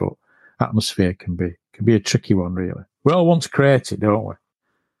of thing. But atmosphere can be a tricky one, really. We all want to create it, don't we?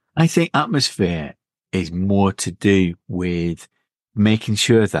 I think atmosphere is more to do with making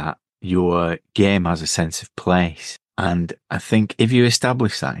sure that your game has a sense of place. And I think if you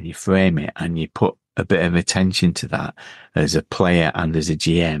establish that and you frame it and you put a bit of attention to that as a player and as a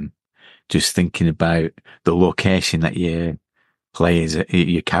GM, just thinking about the location that your players,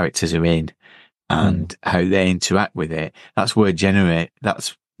 your characters are in and how they interact with it, that's where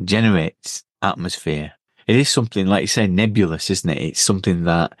generates atmosphere. It is something, like you say, nebulous, isn't it? It's something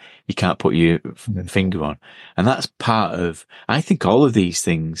that you can't put your finger on. And that's part of, I think all of these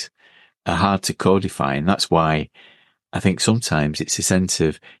things are hard to codify. And that's why I think sometimes it's a sense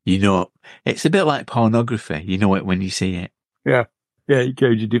of, it's a bit like pornography. You know it when you see it. Yeah. Yeah,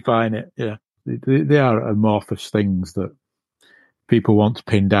 you define it. Yeah. They are amorphous things that people want to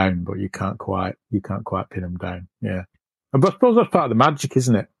pin down, but you can't quite pin them down. Yeah. But I suppose that's part of the magic,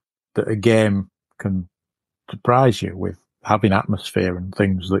 isn't it? That a game can surprise you with having atmosphere and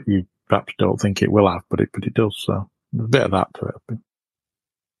things that you perhaps don't think it will have, but it does. So there's a bit of that to it.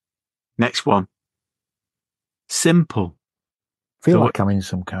 Next one. Simple. I feel like I'm in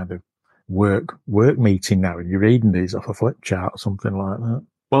some kind of work meeting now and you're reading these off a flip chart or something like that.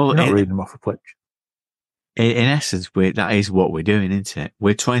 Well, you're not reading them off a flip chart. In essence, that is what we're doing, isn't it?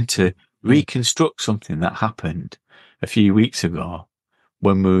 We're trying to reconstruct something that happened a few weeks ago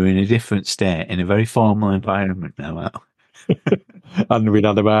when we were in a different state, in a very formal environment now. And we'd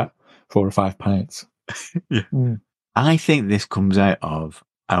had about 4 or 5 pints. Yeah. I think this comes out of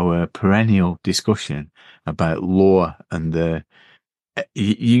our perennial discussion about lore and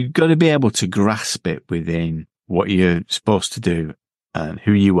you've got to be able to grasp it within what you're supposed to do and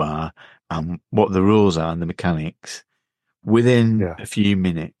who you are and what the rules are and the mechanics within a few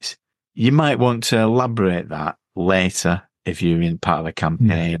minutes. You might want to elaborate that later if you're in part of the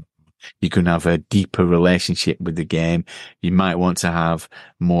campaign. You can have a deeper relationship with the game. You might want to have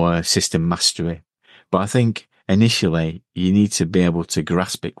more system mastery. But I think initially you need to be able to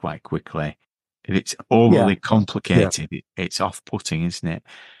grasp it quite quickly. If it's overly complicated, it's off-putting, isn't it?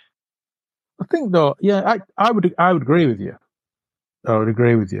 I think though, I would agree with you. I would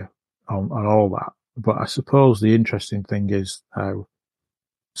agree with you on all that. But I suppose the interesting thing is how,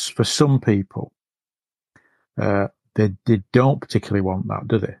 for some people, they don't particularly want that,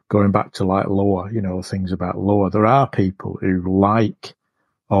 do they? Going back to like lore, things about lore. There are people who like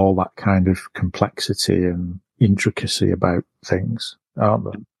all that kind of complexity and intricacy about things, aren't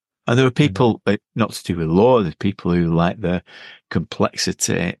there? And there are people, not to do with lore, there's people who like the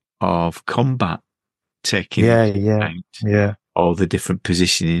complexity of combat, taking out all the different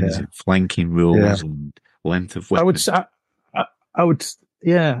positionings and flanking rules and length of weapons. I would,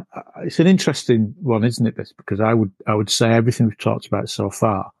 it's an interesting one, isn't it? This, because I would say everything we've talked about so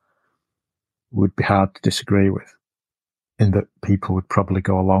far would be hard to disagree with, in that people would probably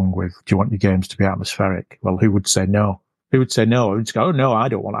go along with, do you want your games to be atmospheric? Well, who would say no? Who would say no? Who would go, oh no, I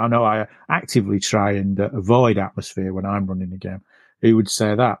don't want it. I know I actively try and avoid atmosphere when I'm running a game. Who would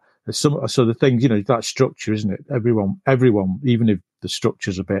say that? So the things, that structure, isn't it? Everyone, even if the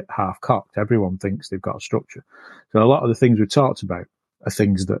structure's a bit half-cocked, everyone thinks they've got a structure. So a lot of the things we talked about are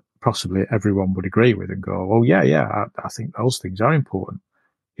things that possibly everyone would agree with and go, oh yeah, I think those things are important.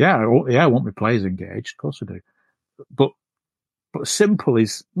 I want my players engaged. Of course I do. But simple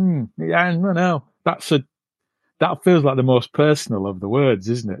is, I don't know. That feels like the most personal of the words,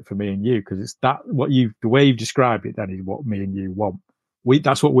 isn't it, for me and you? Because it's the way you've described it, then, is what me and you want.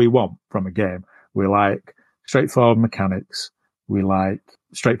 That's what we want from a game. We like straightforward mechanics. We like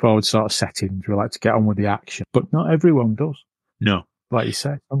straightforward sort of settings. We like to get on with the action, but not everyone does. No, like you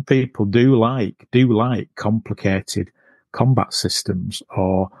said, some people do like complicated combat systems,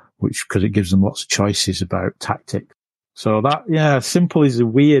 because it gives them lots of choices about tactics. So simple is a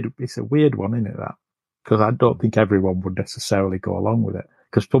weird one, isn't it? That, because I don't think everyone would necessarily go along with it.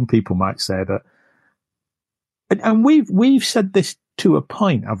 Because some people might say that, and we've said this to a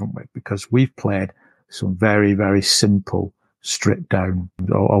point, haven't we? Because we've played some very, very simple, stripped down,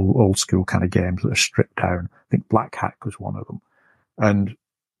 old school kind of games that are stripped down. I think Black Hack was one of them. And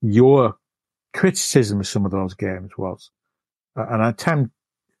your criticism of some of those games was And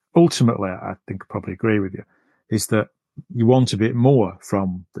ultimately, I think I probably agree with you, is that you want a bit more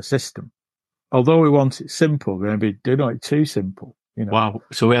from the system. Although we want it simple, we're going to be doing it too simple. Wow.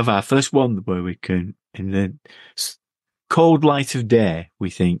 So we have our first one where we can, in the cold light of day, we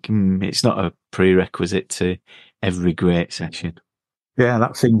think it's not a prerequisite to every great session. Yeah,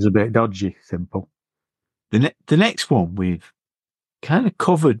 that seems a bit dodgy, simple. The next one we've kind of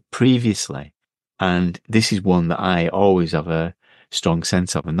covered previously, and this is one that I always have a strong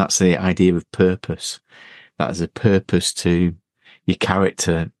sense of, and that's the idea of purpose. That is a purpose to your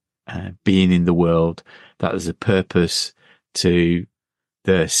character being in the world. That is a purpose to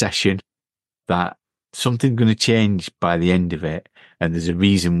the session, that something's going to change by the end of it, and there's a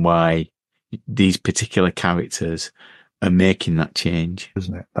reason why these particular characters are making that change,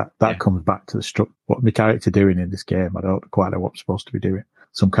 isn't it? That comes back to the what the character doing in this game. I don't quite know what I'm supposed to be doing.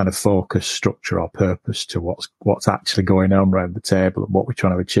 Some kind of focus, structure, or purpose to what's actually going on around the table and what we're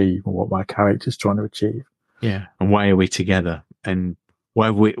trying to achieve and what my character's trying to achieve. Yeah, and why are we together? And why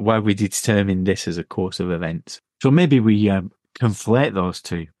we determine this as a course of events? So maybe we conflate those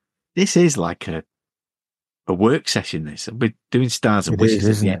two. This is like a work session. This we're doing stars and wishes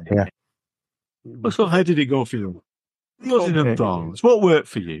at the end. Yeah. So how did it go for you? Roses and thorns. What worked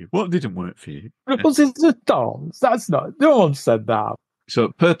for you? What didn't work for you? Roses and thorns. That's not. No one said that. So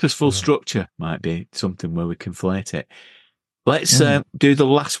purposeful structure might be something where we conflate it. Let's do the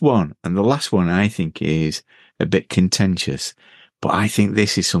last one. And the last one I think is a bit contentious, but I think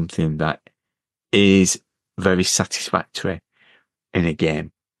this is something that is very satisfactory in a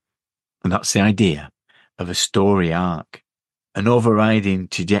game. And that's the idea of a story arc, an overriding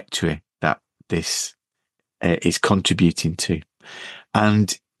trajectory that this is contributing to.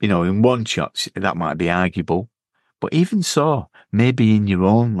 And, in one shot, that might be arguable. But even so, maybe in your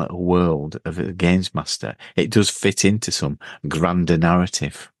own little world of a games master, it does fit into some grander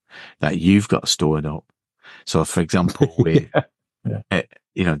narrative that you've got stored up. So, for example, with,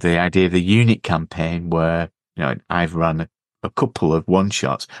 the idea of the unit campaign where, I've run a couple of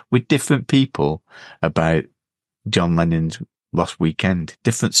one-shots with different people about John Lennon's Lost Weekend,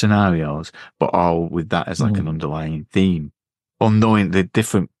 different scenarios, but all with that as like an underlying theme. Unknowing the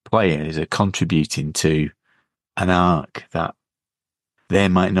different players are contributing to an arc that they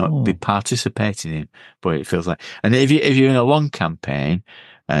might not be participating in, but it feels like. And if you're in a long campaign,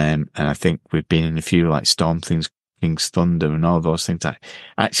 and I think we've been in a few like Storm Things, King's Thunder, and all those things. That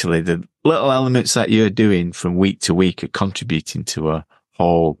actually the little elements that you're doing from week to week are contributing to a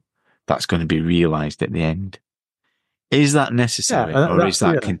whole that's going to be realised at the end. Is that necessary, or is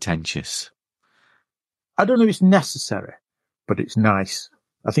that contentious? I don't know if it's necessary, but it's nice.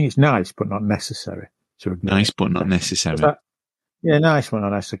 I think it's nice, but not necessary. Nice, but not necessary. Nice, but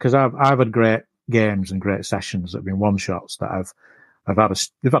not necessary. Because I've had great games and great sessions that have been one shots that they've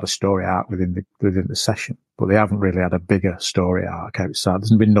had a story arc within the session, but they haven't really had a bigger story arc outside.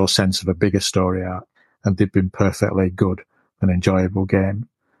 There's been no sense of a bigger story arc, and they've been perfectly good and enjoyable game.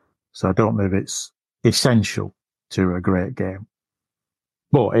 So I don't know if it's essential to a great game,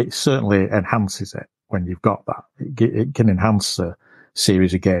 but it certainly enhances it when you've got that. It can enhance a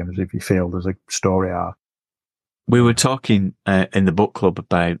series of games if you feel there's a story arc. We were talking in the book club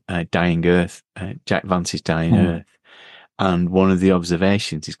about Dying Earth, Jack Vance's Dying Earth, and one of the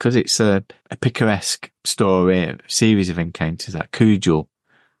observations is because it's a picaresque story, a series of encounters that Kujal,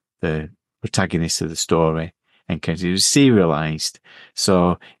 the protagonist of the story, encounters. It was serialized,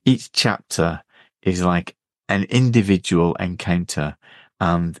 so each chapter is like an individual encounter,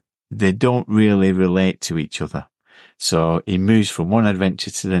 and they don't really relate to each other. So he moves from one adventure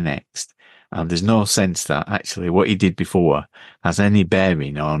to the next, and there's no sense that actually what he did before has any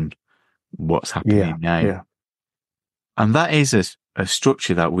bearing on what's happening now. Yeah. And that is a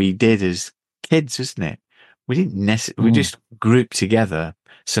structure that we did as kids, isn't it? We didn't we just grouped together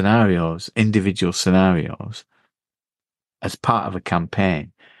scenarios, individual scenarios, as part of a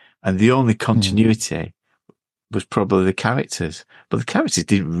campaign. And the only continuity was probably the characters. But the characters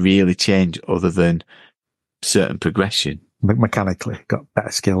didn't really change other than certain progression. Mechanically, got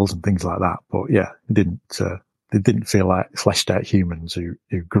better skills and things like that. But yeah, they didn't feel like fleshed out humans who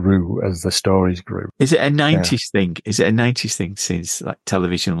grew as the stories grew. Is it a 90s thing? Is it a 90s thing since like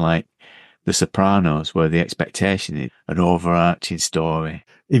television like The Sopranos, where the expectation is an overarching story?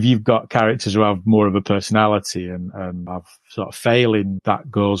 If you've got characters who have more of a personality and have sort of failing,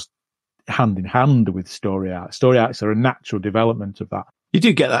 that goes hand in hand with story arcs. Story arcs are a natural development of that. You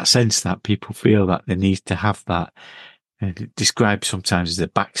do get that sense that people feel that they need to have that described sometimes as a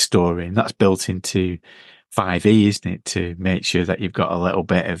backstory, and that's built into 5e, isn't it? To make sure that you've got a little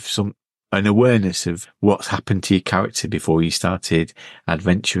bit of an awareness of what's happened to your character before you started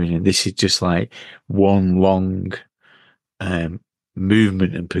adventuring, and this is just like one long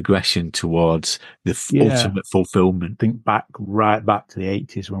movement and progression towards the ultimate fulfillment. Think right back to the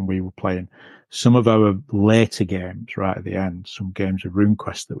 80s when we were playing some of our later games right at the end, some games of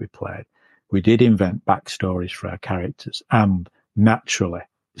RuneQuest that we played. We did invent backstories for our characters, and naturally,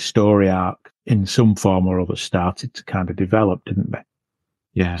 the story arc in some form or other started to kind of develop, didn't they?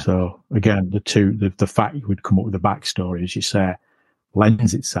 Yeah. So again, the fact you would come up with a backstory, as you say,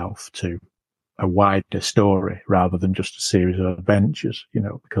 lends itself to a wider story rather than just a series of adventures,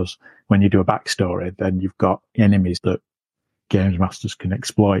 because when you do a backstory, then you've got enemies that games masters can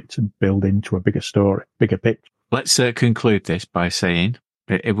exploit and build into a bigger story, bigger picture. Let's conclude this by saying,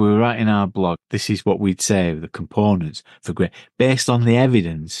 if we were writing our blog, this is what we'd say, the components for great, based on the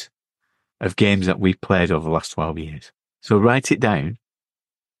evidence of games that we've played over the last 12 years. So write it down.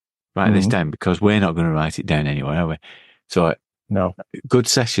 Write this down, because we're not going to write it down anyway, are we? So no, good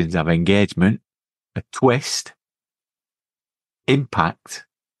sessions have engagement, a twist, impact,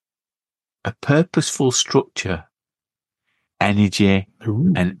 a purposeful structure, energy,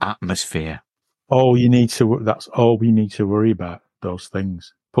 and atmosphere. That's all we need to worry about, those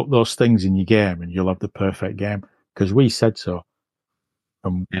things. Put those things in your game and you'll have the perfect game, because we said so.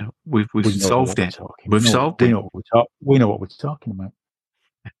 Yeah, we've solved it. We've solved it. We know what we're talking about.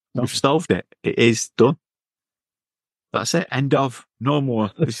 We've solved it. It is done. That's it. End of. No more.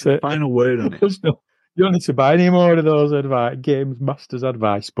 This is the final word on it. You don't need to buy any more of those games masters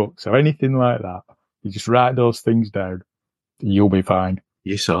advice books or anything like that. You just write those things down. You'll be fine.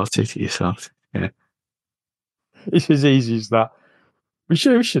 You're sorted. Yeah. It's as easy as that. We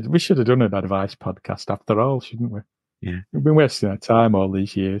should have done an advice podcast after all, shouldn't we? Yeah. We've been wasting our time all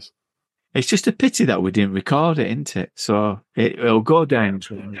these years. It's just a pity that we didn't record it, isn't it? So it'll go down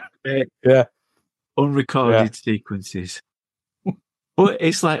to unrecorded sequences. But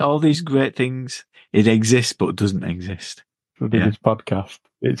it's like all these great things, it exists but doesn't exist. For this podcast,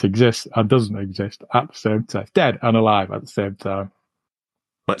 it exists and doesn't exist at the same time. Dead and alive at the same time.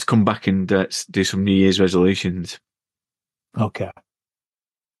 Let's come back and do some New Year's resolutions. Okay.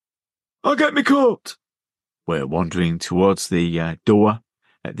 I'll get me coat. We're wandering towards the door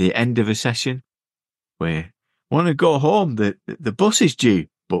at the end of a session. We want to go home. The bus is due,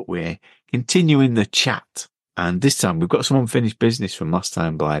 but we're continuing the chat. And this time we've got some unfinished business from last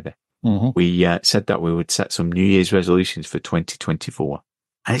time, Blythe. Mm-hmm. We said that we would set some New Year's resolutions for 2024.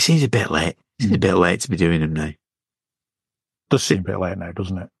 And it seems a bit late. It's a bit late to be doing them now. Does seem a bit late now,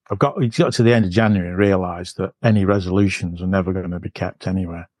 doesn't it? It's got to the end of January and realised that any resolutions are never going to be kept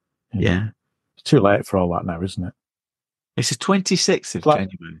anywhere. Yeah. It's too late for all that now, isn't it? It's the 26th of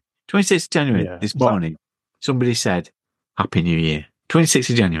January. 26th of January, this morning, somebody said, Happy New Year.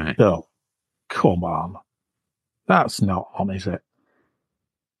 26th of January. Oh, come on. That's not on, is it?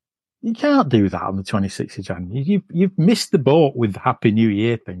 You can't do that on the 26th of January. You've missed the boat with the Happy New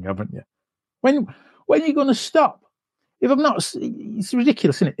Year thing, haven't you? When are you going to stop? It's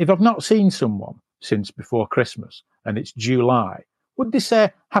ridiculous, isn't it? If I've not seen someone since before Christmas and it's July, would they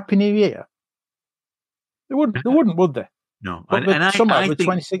say Happy New Year? They wouldn't, would they? No. But the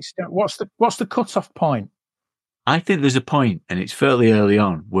 26th, what's the cut-off point? I think there's a point, and it's fairly early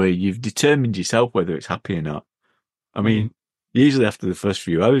on, where you've determined yourself whether it's happy or not. I mean, usually after the first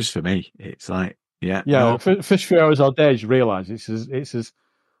few hours for me, it's like, first few hours or days, you realise it's as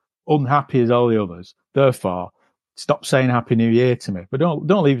unhappy as all the others. Therefore, stop saying Happy New Year to me, but don't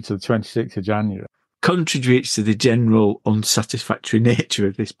leave it to the 26th of January. Contributes to the general unsatisfactory nature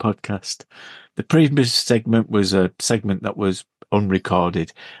of this podcast. The previous segment was a segment that was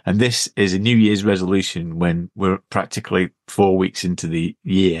unrecorded, and this is a New Year's resolution when we're practically 4 weeks into the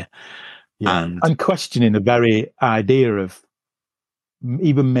year. Yeah. And questioning the very idea of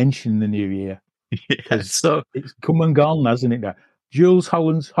even mentioning the new year. Yeah, so it's come and gone, hasn't it now? Jules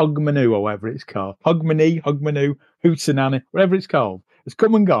Holland's Hogmanay, or whatever it's called. Hogmanay, Hootenanny, whatever it's called. It's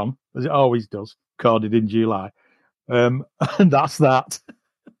come and gone, as it always does, recorded in July. And that's that.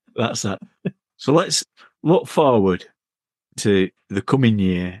 That's that. So let's look forward to the coming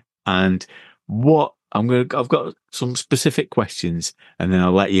year, and I've got some specific questions, and then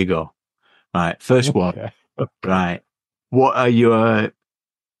I'll let you go. Right, first one. Okay. Right. What are your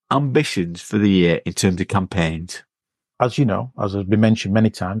ambitions for the year in terms of campaigns? As you know, as has been mentioned many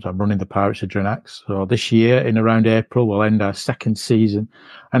times, I'm running the Pirates of Drenax. So this year, in around April, we'll end our second season.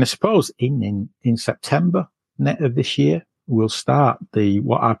 And I suppose in September of this year, we'll start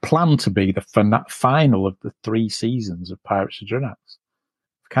what I plan to be the final of the 3 seasons of Pirates of Drenax.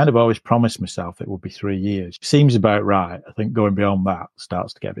 kind of always promised myself it would be 3 years. Seems about right. I think going beyond that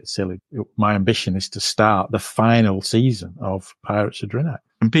starts to get a bit silly. My ambition is to start the final season of Pirates of Drenac.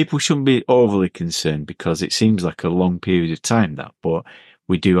 And people shouldn't be overly concerned because it seems like a long period of time, that, but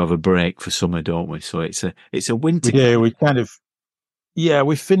we do have a break for summer, don't we? So it's a winter. We do. We kind of,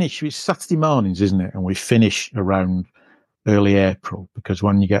 we finish. It's Saturday mornings, isn't it? And we finish around early April, because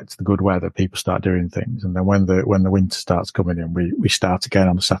when you get to the good weather, people start doing things, and then when the winter starts coming in, we start again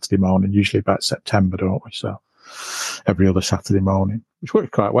on a Saturday morning, usually about September, don't we? So every other Saturday morning, which works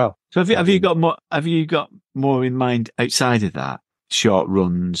quite well. So have you got more? Have you got more in mind outside of that? Short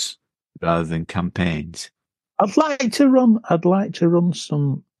runs rather than campaigns. I'd like to run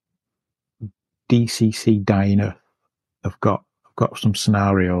some DCC Dying Earth. I've got some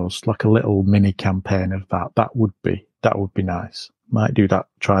scenarios, like a little mini campaign of that. That would be nice. Might do that,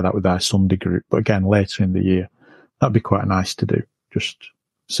 try that with our Sunday group, but again, later in the year. That'd be quite nice to do. Just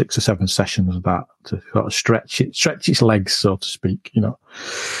 6 or 7 sessions of that to sort of stretch its legs, so to speak,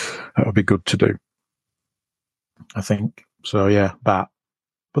 That would be good to do, I think. So yeah, that.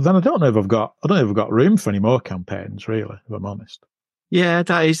 But then I don't know if I've got room for any more campaigns, really, if I'm honest. Yeah,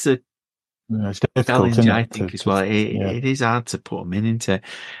 that is the challenge, I think, as well. It is hard to put them into.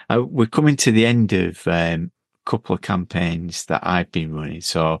 We're coming to the end of a couple of campaigns that I've been running.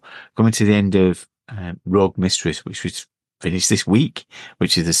 So coming to the end of Rogue Mistress, which was finished this week,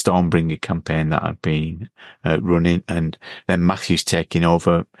 which is the Stormbringer campaign that I've been running, and then Matthew's taking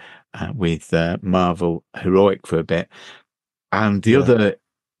over with Marvel Heroic for a bit. And the other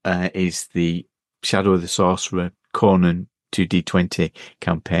is the Shadow of the Sorcerer Conan 2D20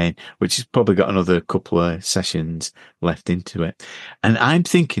 campaign, which has probably got another couple of sessions left into it. And I'm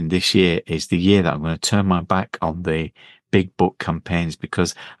thinking this year is the year that I'm going to turn my back on the big book campaigns,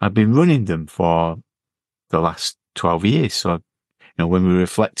 because I've been running them for the last 12 years. So, when we're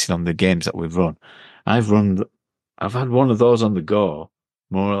reflecting on the games that we've run, I've had one of those on the go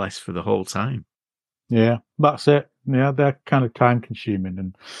more or less for the whole time. Yeah, that's it. Yeah, they're kind of time consuming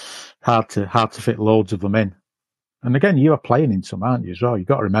and hard to fit loads of them in. And again, you are playing in some, aren't you, as well? You've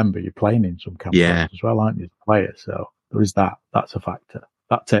got to remember you're playing in some campaigns as well, aren't you, as a player? So there is that. That's a factor.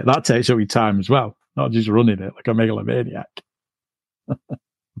 That takes up your time as well, not just running it like a megalomaniac.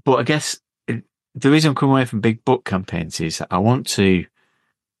 But I guess the reason I'm coming away from big book campaigns is I want to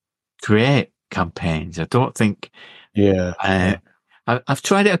create campaigns. I don't think... I've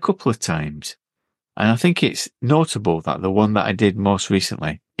tried it a couple of times, and I think it's notable that the one that I did most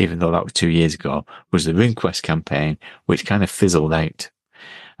recently, even though that was 2 years ago, was the RuneQuest campaign, which kind of fizzled out.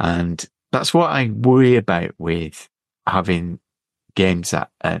 And that's what I worry about with having games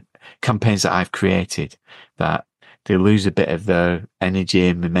that, campaigns that I've created, that they lose a bit of their energy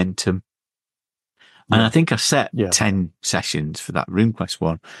and momentum. And I think I set 10 sessions for that RuneQuest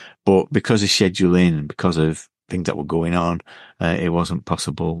one, but because of scheduling and because of things that were going on, it wasn't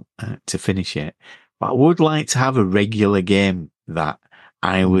possible to finish it. But I would like to have a regular game that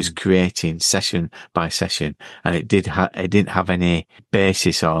I was creating session by session, and it didn't have any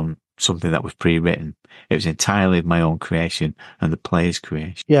basis on something that was pre-written. It was entirely my own creation and the player's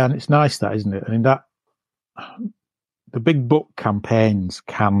creation. Yeah, and it's nice that, isn't it? I mean, that the big book campaigns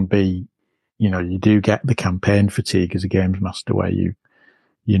can be, you do get the campaign fatigue as a games master, where you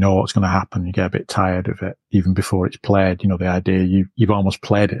know what's going to happen. You get a bit tired of it even before it's played. The idea you've almost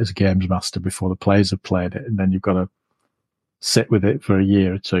played it as a games master before the players have played it, and then you've got to sit with it for a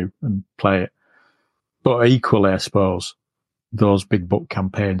year or two and play it. But equally, I suppose, those big book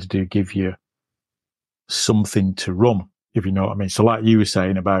campaigns do give you something to run, if you know what I mean. So like you were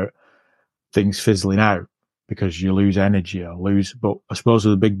saying about things fizzling out because you lose energy but I suppose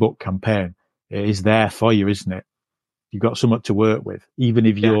with a big book campaign, it is there for you, isn't it? You've got something to work with. Even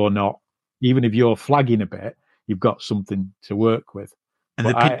if you're flagging a bit, you've got something to work with. And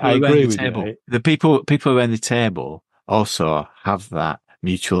I agree with you. The people around the table also have that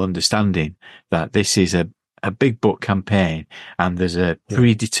mutual understanding that this is a big book campaign, and there's a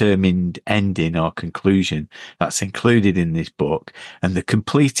predetermined ending or conclusion that's included in this book, and the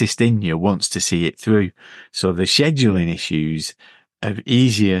completist in you wants to see it through. So the scheduling issues are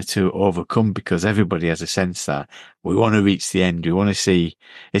easier to overcome because everybody has a sense that we want to reach the end. We want to see.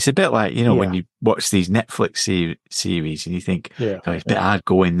 It's a bit like, when you watch these Netflix series and you think, it's a bit hard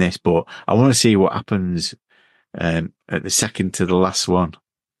going this, but I want to see what happens at the second to the last one.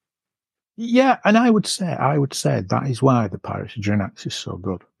 Yeah, and I would say that is why the Pirates of Drenax is so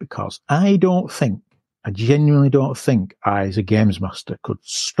good, because I genuinely don't think I, as a games master, could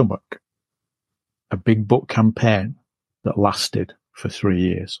stomach a big book campaign that lasted for 3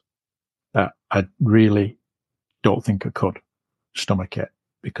 years. I really don't think I could stomach it.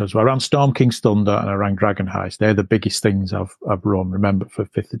 because I ran Storm King's Thunder and I ran Dragon Heist. They're the biggest things I've run, remember, for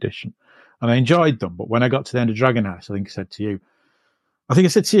 5th edition. And I enjoyed them. But when I got to the end of Dragon Heist, I think I said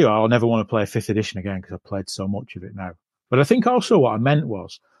to you, I'll never want to play 5th edition again because I've played so much of it now. But I think also what I meant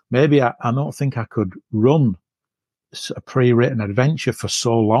was maybe I don't think I could run a pre-written adventure for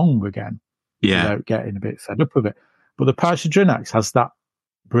so long again without getting a bit fed up with it. But the Pirates of Drinax has that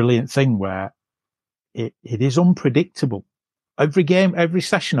brilliant thing where it is unpredictable. Every game, every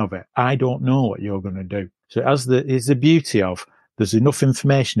session of it, I don't know what you're going to do. So it's the beauty of there's enough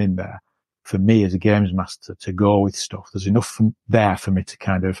information in there for me as a games master to go with stuff. There's enough there for me to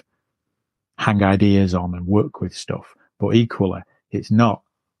kind of hang ideas on and work with stuff. But equally, it's not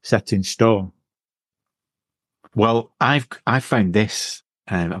set in stone. Well, I found this.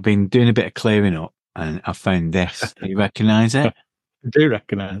 I've been doing a bit of clearing up, and I found this. Do you recognise it? I do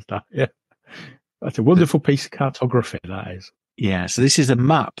recognise that. Yeah, that's a wonderful piece of cartography. That is. Yeah, so this is a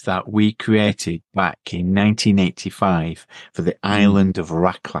map that we created back in 1985 for the island of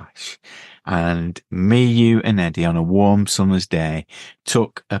Racklash. And me, you and Eddie on a warm summer's day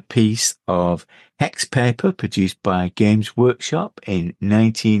took a piece of hex paper produced by Games Workshop in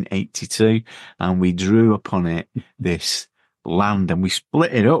 1982 and we drew upon it this land and we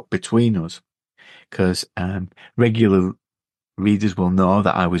split it up between us because regular readers will know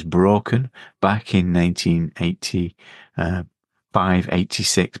that I was broken back in 1985,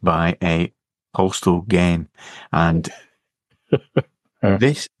 86 by a postal game. And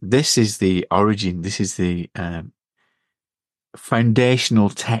this is the origin. This is the foundational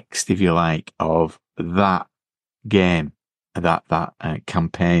text, if you like, of that game, that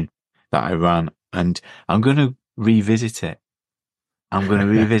campaign that I ran. And I'm going to revisit it. I'm going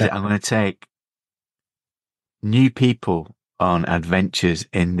to take new people on adventures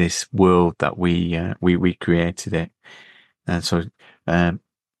in this world that we created it. And so,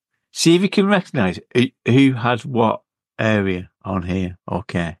 see if you can recognise who had what area on here.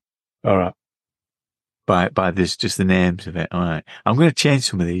 Okay. All right. By there's just the names of it. All right. I'm going to change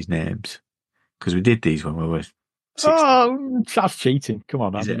some of these names because we did these when we were 16. Oh, that's cheating. Come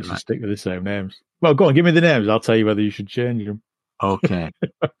on, I think you should stick with the same names. Well, go on, give me the names. I'll tell you whether you should change them. Okay.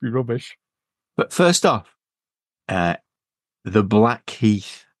 That'd be rubbish. But first off, the Black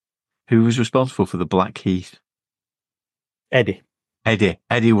Heath. Who was responsible for the Black Heath? Eddie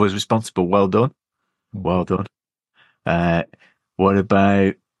was responsible. Well done. Well done. What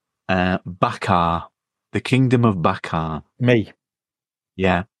about Bakar? The Kingdom of Bakar. Me.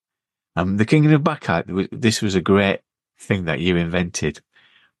 Yeah. The Kingdom of Bakar, this was a great thing that you invented,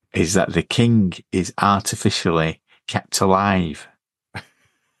 is that the king is artificially kept alive.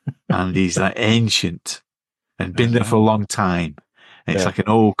 And he's like ancient and been there for a long time. And it's like an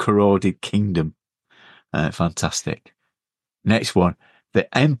old corroded kingdom. Fantastic. Next one,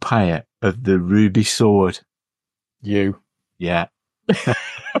 the Empire of the Ruby Sword. You. Yeah.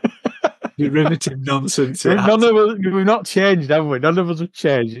 Derivative nonsense. We've not changed, have we? None of us have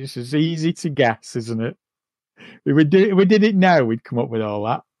changed. It's as easy to guess, isn't it? If we did it now, we'd come up with all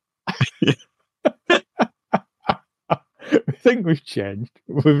that. We think we've changed.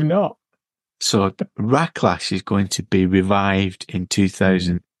 We've not. So Racklash is going to be revived in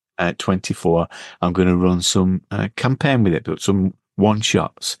 2024. I'm going to run some campaign with it, but some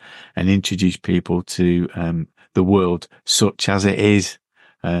one-shots and introduce people to the world such as it is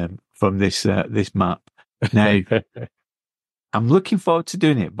from this map. Now, I'm looking forward to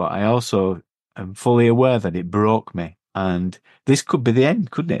doing it, but I also am fully aware that it broke me. And this could be the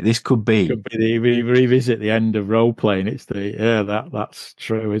end, couldn't it? This could be the revisit the end of role playing. It's that's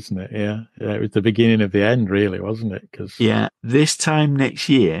true, isn't it? Yeah, it was the beginning of the end, really, wasn't it? This time next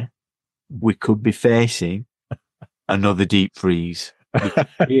year, we could be facing another deep freeze. We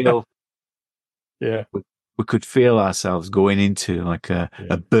could feel ourselves going into like a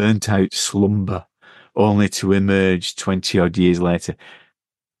burnt out slumber, only to emerge 20 odd years later,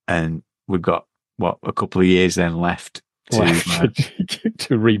 and we've got a couple of years then left to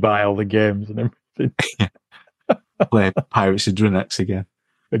rebuy all the games and everything. Play Pirates of Drinax again.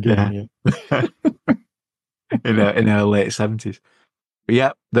 in our late 70s. But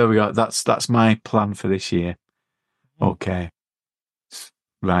yeah, there we go. That's my plan for this year. Okay.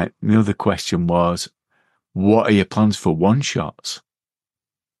 Right. The other question was, what are your plans for one-shots?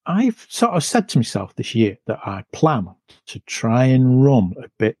 I've sort of said to myself this year that I plan to try and run a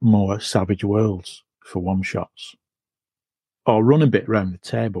bit more Savage Worlds for one-shots. Or run a bit around the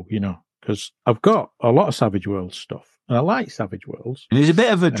table, because I've got a lot of Savage Worlds stuff, and I like Savage Worlds. And it was a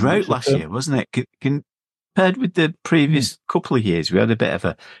bit of a drought last year, wasn't it? Compared with the previous couple of years, we had a bit of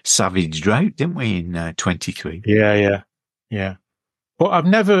a savage drought, didn't we, in 23? Yeah. But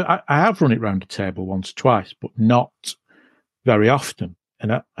I have run it round the table once or twice, but not very often.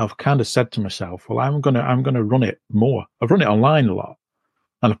 And I've kind of said to myself, well, I'm gonna run it more. I've run it online a lot,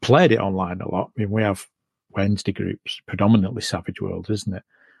 and I've played it online a lot. I mean, we have Wednesday groups, predominantly Savage Worlds, isn't it?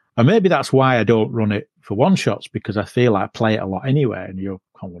 And maybe that's why I don't run it for one shots, because I feel I play it a lot anyway, and you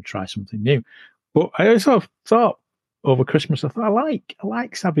want to try something new. But I also thought over Christmas, I thought I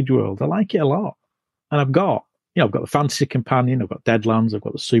like Savage Worlds. I like it a lot, and I've got the Fantasy Companion, I've got Deadlands, I've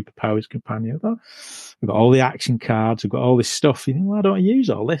got the Superpowers Companion, I've got all the action cards, I've got all this stuff. You think, why don't I use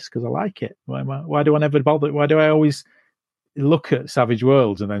all this? Because I like it. Why do I never bother? Why do I always look at Savage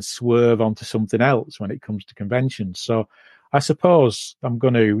Worlds and then swerve onto something else when it comes to conventions? So I suppose I'm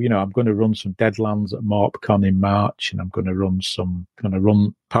going to run some Deadlands at MorpCon in March, and I'm going to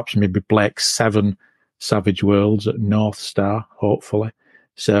run perhaps maybe Blake's 7 Savage Worlds at North Star, hopefully.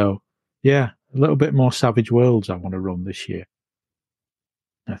 So yeah, a little bit more Savage Worlds I want to run this year,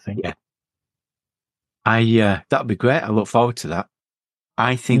 I think. Yeah. That'd be great. I look forward to that.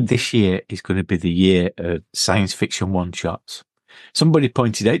 I think this year is going to be the year of science fiction one-shots. Somebody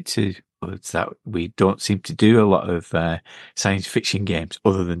pointed out to us that we don't seem to do a lot of science fiction games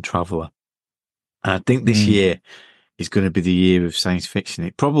other than Traveller. And I think this year is going to be the year of science fiction.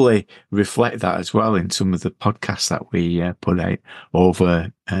 It probably reflect that as well in some of the podcasts that we put out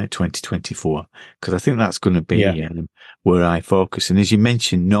over 2024, because I think that's going to be where I focus. And as you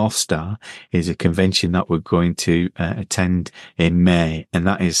mentioned, North Star is a convention that we're going to attend in May, and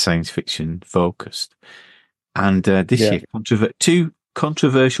that is science fiction focused. And this year, two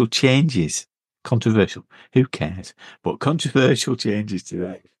controversial changes. Controversial, who cares? But controversial changes to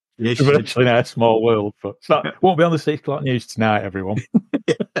that. Virtually in our small world, but won't be on the 6 o'clock news tonight, everyone.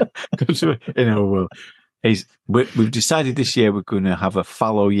 In our world, we've decided this year we're going to have a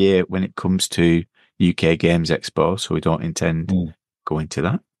fallow year when it comes to UK Games Expo, so we don't intend going to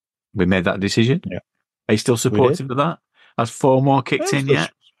that. We made that decision. Yeah. Are you still supportive of that? Has FOMO kicked in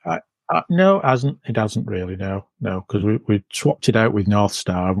yet? No, it hasn't really. No, because we swapped it out with North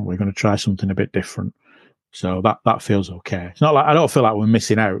Star, haven't we? We're going to try something a bit different. So that feels okay. It's not like I don't feel like we're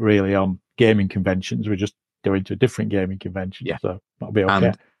missing out really on gaming conventions. We're just going to a different gaming convention. Yeah. So that'll be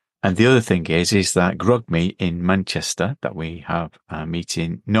okay. And the other thing is that Grog Meet in Manchester that we have a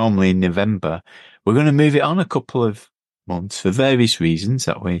meeting normally in November, we're going to move it on a couple of months for various reasons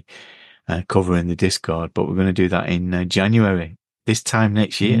that we cover in the Discord, but we're going to do that in January. This time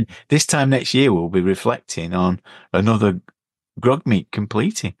next year. This time next year, we'll be reflecting on another Grog Meet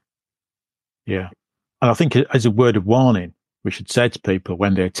completing. Yeah. And I think as a word of warning, we should say to people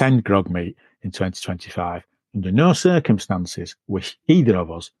when they attend Grog Meet in 2025, under no circumstances wish either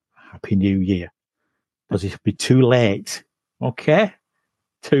of us a Happy New Year, because it'll be too late. Okay?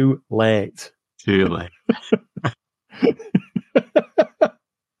 Too late. Too late.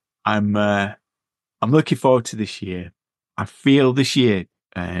 I'm looking forward to this year. I feel this year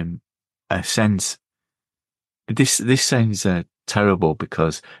a sense. This sounds terrible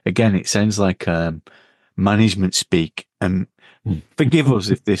because again it sounds like management speak, and forgive us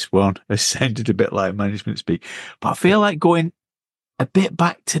if this one has sounded a bit like management speak, but I feel like going a bit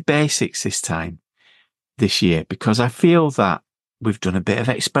back to basics this year, because I feel that we've done a bit of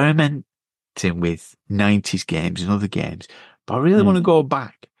experimenting with 90s games and other games, but I really want to go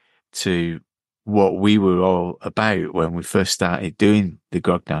back to what we were all about when we first started doing the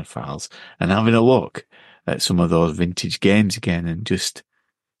Grognard Files and having a look at some of those vintage games again, and just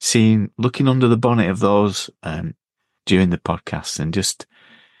looking under the bonnet of those during the podcast, and just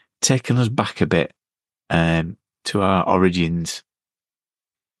taking us back a bit to our origins,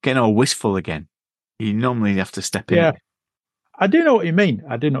 getting all wistful again. You normally have to step in. Yeah, I do know what you mean.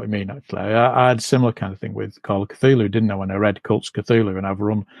 Actually. I had a similar kind of thing with Call of Cthulhu, didn't I, when I read Cults Cthulhu, and I've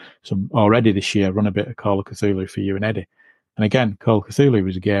run some already this year, run a bit of Call of Cthulhu for you and Eddie. And again, Call of Cthulhu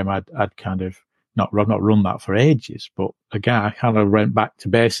was a game I'd kind of not run that for ages, but again, I kind of went back to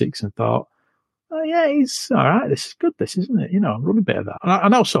basics and thought, oh yeah, it's all right. This is good. This, isn't it? Run a bit of that.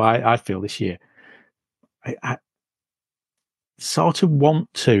 And also, I feel this year, I sort of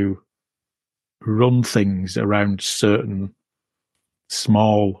want to run things around certain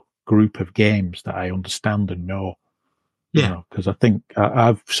small group of games that I understand and know. Yeah. Because I think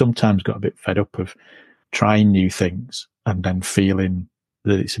I've sometimes got a bit fed up of trying new things and then feeling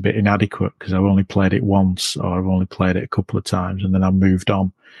that it's a bit inadequate because I've only played it once, or I've only played it a couple of times and then I've moved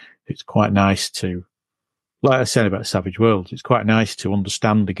on. It's quite nice to, like I said about Savage Worlds, it's quite nice to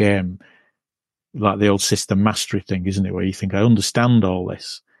understand the game, like the old system mastery thing, isn't it? Where you think, I understand all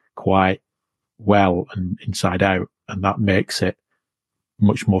this quite well and inside out, and that makes it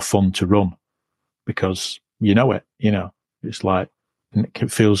much more fun to run because you know it. It's like and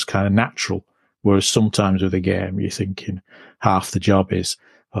it feels kind of natural. Whereas sometimes with a game, you're thinking half the job is,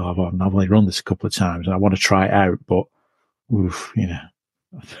 oh, well, I've only run this a couple of times and I want to try it out, but oof, you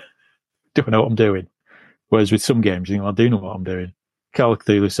know, do I know what I'm doing? Whereas with some games, you think, well, I do know what I'm doing. Call of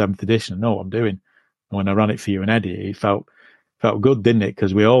Cthulhu 7th edition, I know what I'm doing. And when I ran it for you and Eddie, it felt good, didn't it?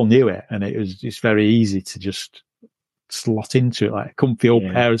 Because we all knew it, and it was just very easy to just slot into it like a comfy old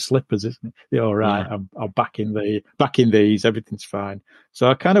pair of slippers, isn't it? You're all right. Yeah. I'm back in these, everything's fine. So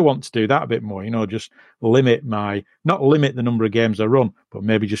I kind of want to do that a bit more, you know, just not limit the number of games I run, but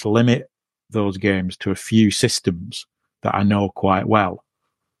maybe just limit those games to a few systems that I know quite well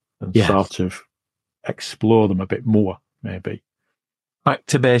and sort of explore them a bit more, maybe. Back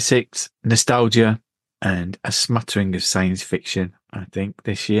to basics, nostalgia, and a smattering of science fiction, I think,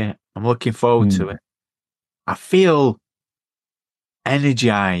 this year. I'm looking forward to it. I feel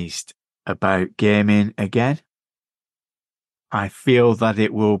energized about gaming again. I feel that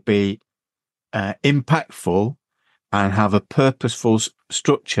it will be impactful and have a purposeful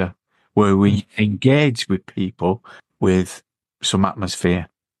structure where we engage with people with some atmosphere.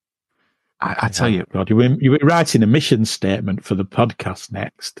 I tell you. God, you were writing a mission statement for the podcast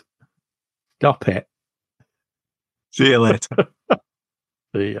next. Stop it. See you later.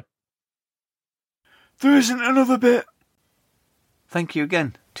 See ya. There isn't another bit. Thank you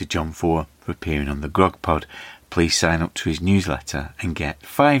again to Johnn for appearing on the Grog Pod. Please sign up to his newsletter and get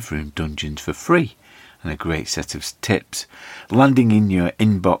 5-room dungeons for free and a great set of tips landing in your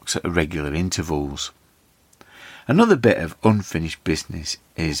inbox at regular intervals. Another bit of unfinished business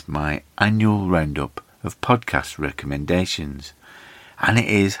is my annual roundup of podcast recommendations, and it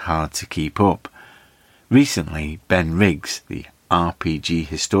is hard to keep up. Recently, Ben Riggs, the RPG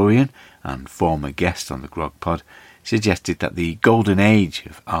historian and former guest on the Grog Pod, suggested that the golden age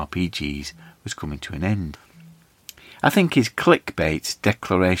of RPGs was coming to an end. I think his clickbait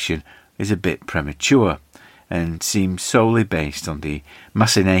declaration is a bit premature and seems solely based on the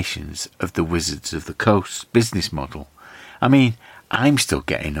machinations of the Wizards of the Coast business model. I mean, I'm still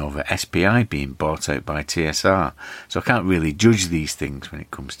getting over SPI being bought out by TSR, so I can't really judge these things when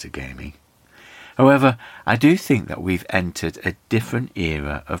it comes to gaming. However, I do think that we've entered a different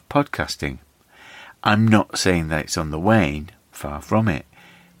era of podcasting. I'm not saying that it's on the wane, far from it,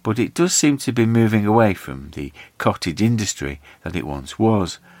 but it does seem to be moving away from the cottage industry that it once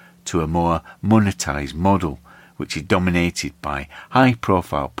was, to a more monetised model, which is dominated by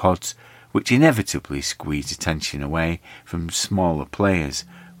high-profile pods, which inevitably squeeze attention away from smaller players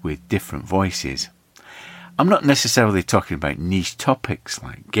with different voices. I'm not necessarily talking about niche topics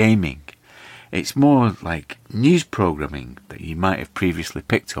like gaming. It's more like news programming that you might have previously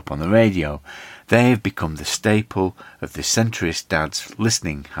picked up on the radio. They have become the staple of the centrist dad's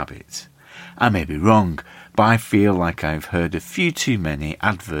listening habits. I may be wrong, but I feel like I've heard a few too many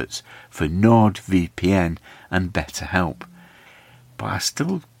adverts for NordVPN and BetterHelp. But I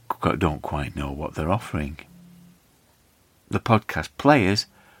still don't quite know what they're offering. The podcast players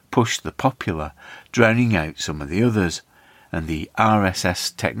push the popular, drowning out some of the others, and the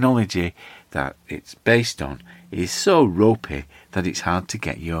RSS technology that it's based on is so ropey that it's hard to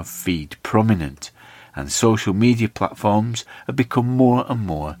get your feed prominent, and social media platforms have become more and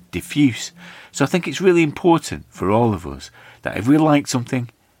more diffuse. So I think it's really important for all of us that if we like something,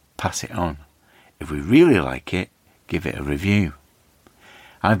 pass it on. If we really like it, give it a review.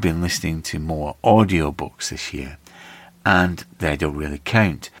 I've been listening to more audiobooks this year, and they don't really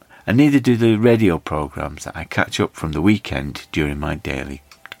count, and neither do the radio programmes that I catch up from the weekend during my daily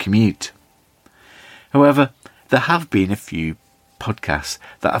commute. However, there have been a few podcasts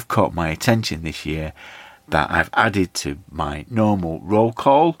that have caught my attention this year that I've added to my normal roll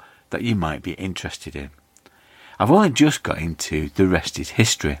call that you might be interested in. I've only just got into The Rest is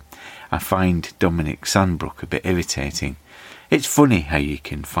History. I find Dominic Sandbrook a bit irritating. It's funny how you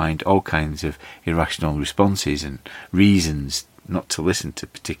can find all kinds of irrational responses and reasons not to listen to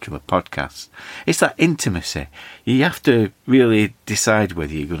particular podcasts. It's that intimacy. You have to really decide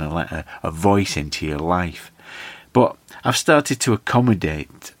whether you're going to let a voice into your life. But I've started to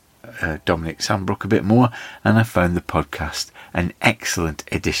accommodate Dominic Sandbrook a bit more, and I found the podcast an excellent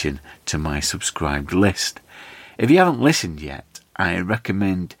addition to my subscribed list. If you haven't listened yet, I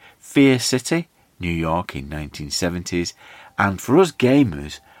recommend Fear City, New York in 1970s, and for us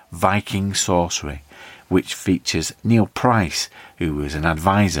gamers, Viking Sorcery, which features Neil Price, who was an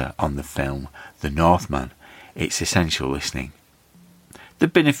advisor on the film The Northman. It's essential listening. There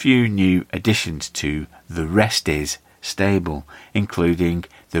have been a few new additions to The Rest Is stable, including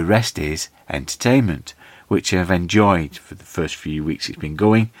The Rest Is Entertainment, which I've enjoyed for the first few weeks it's been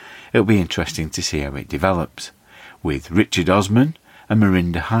going. It'll be interesting to see how it develops. With Richard Osman and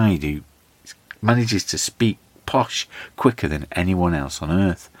Marinda Hyde, who manages to speak posh quicker than anyone else on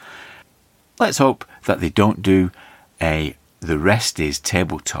earth. Let's hope that they don't do a The Rest Is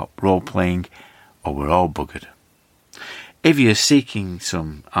tabletop role-playing, or we're all buggered. If you're seeking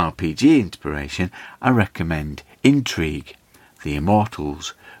some RPG inspiration, I recommend Intrigue, The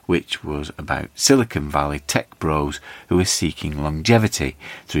Immortals, which was about Silicon Valley tech bros who are seeking longevity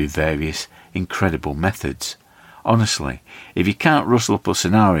through various incredible methods. Honestly, if you can't rustle up a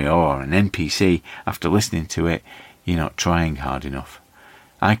scenario or an NPC after listening to it, you're not trying hard enough.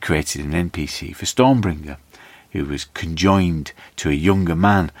 I created an NPC for Stormbringer, who was conjoined to a younger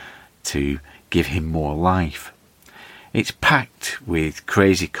man to give him more life. It's packed with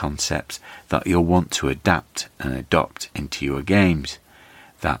crazy concepts that you'll want to adapt and adopt into your games.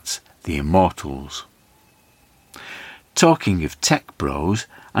 That's The Immortals. Talking of tech bros,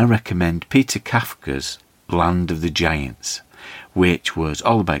 I recommend Peter Kafka's Land of the Giants, which was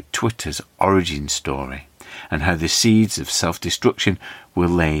all about Twitter's origin story and how the seeds of self-destruction were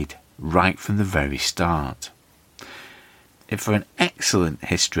laid right from the very start. For an excellent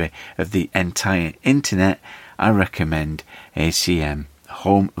history of the entire internet, I recommend ACM,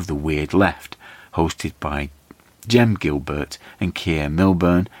 Home of the Weird Left, hosted by Jem Gilbert and Keir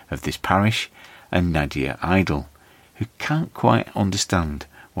Milburn of This Parish and Nadia Idle, who can't quite understand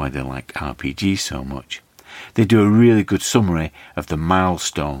why they like RPGs so much. They do a really good summary of the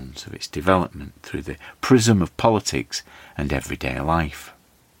milestones of its development through the prism of politics and everyday life.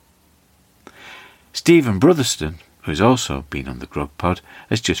 Stephen Brotherston, who has also been on the Grog Pod,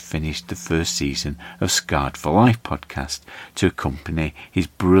 has just finished the first season of Scarred for Life podcast to accompany his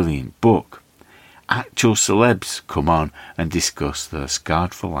brilliant book. Actual celebs come on and discuss their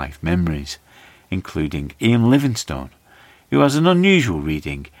Scarred for Life memories, including Ian Livingstone, who has an unusual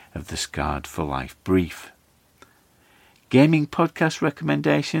reading of the Scarred for Life brief. Gaming podcast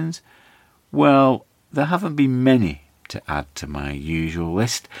recommendations? Well, there haven't been many to add to my usual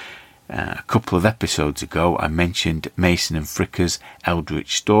list. A couple of episodes ago I mentioned Mason and Fricker's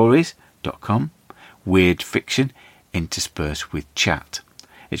eldritchstories.com, weird fiction interspersed with chat.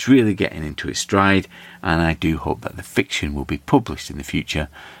 It's really getting into its stride, and I do hope that the fiction will be published in the future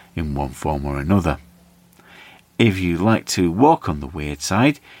in one form or another. If you like to walk on the weird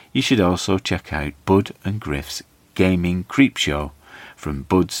side, you should also check out Bud and Griff's Gaming Creep Show from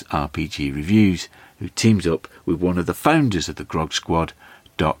Bud's RPG Reviews, who teams up with one of the founders of the Grog Squad,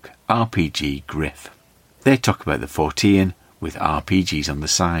 Doc RPG Griff. They talk about the 14 with RPGs on the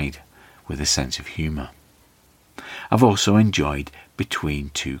side, with a sense of humour. I've also enjoyed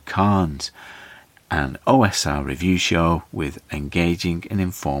Between Two Carns, an OSR review show with engaging and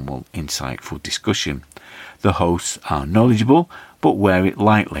informal, insightful discussion. The hosts are knowledgeable, but wear it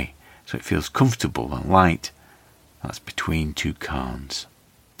lightly, so it feels comfortable and light. That's Between Two Carns.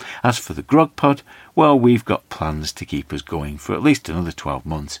 As for the Grog Pod, well, we've got plans to keep us going for at least another 12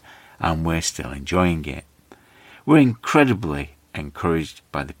 months, and we're still enjoying it. We're incredibly encouraged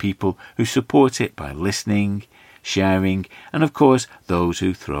by the people who support it by listening, sharing, and of course those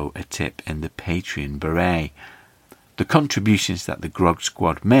who throw a tip in the Patreon beret. The contributions that the Grog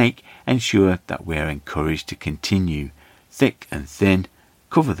Squad make ensure that we are encouraged to continue, thick and thin,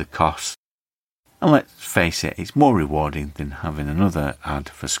 cover the costs. And let's face it, it's more rewarding than having another ad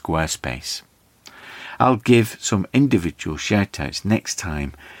for Squarespace. I'll give some individual shout-outs next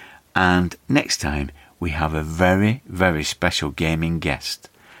time, and next time we have a very, very special gaming guest.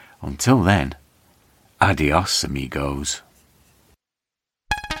 Until then, adios amigos.